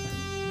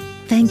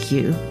 Thank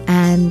you,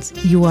 and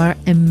you are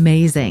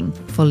amazing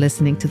for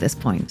listening to this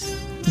point.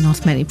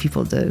 Not many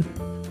people do.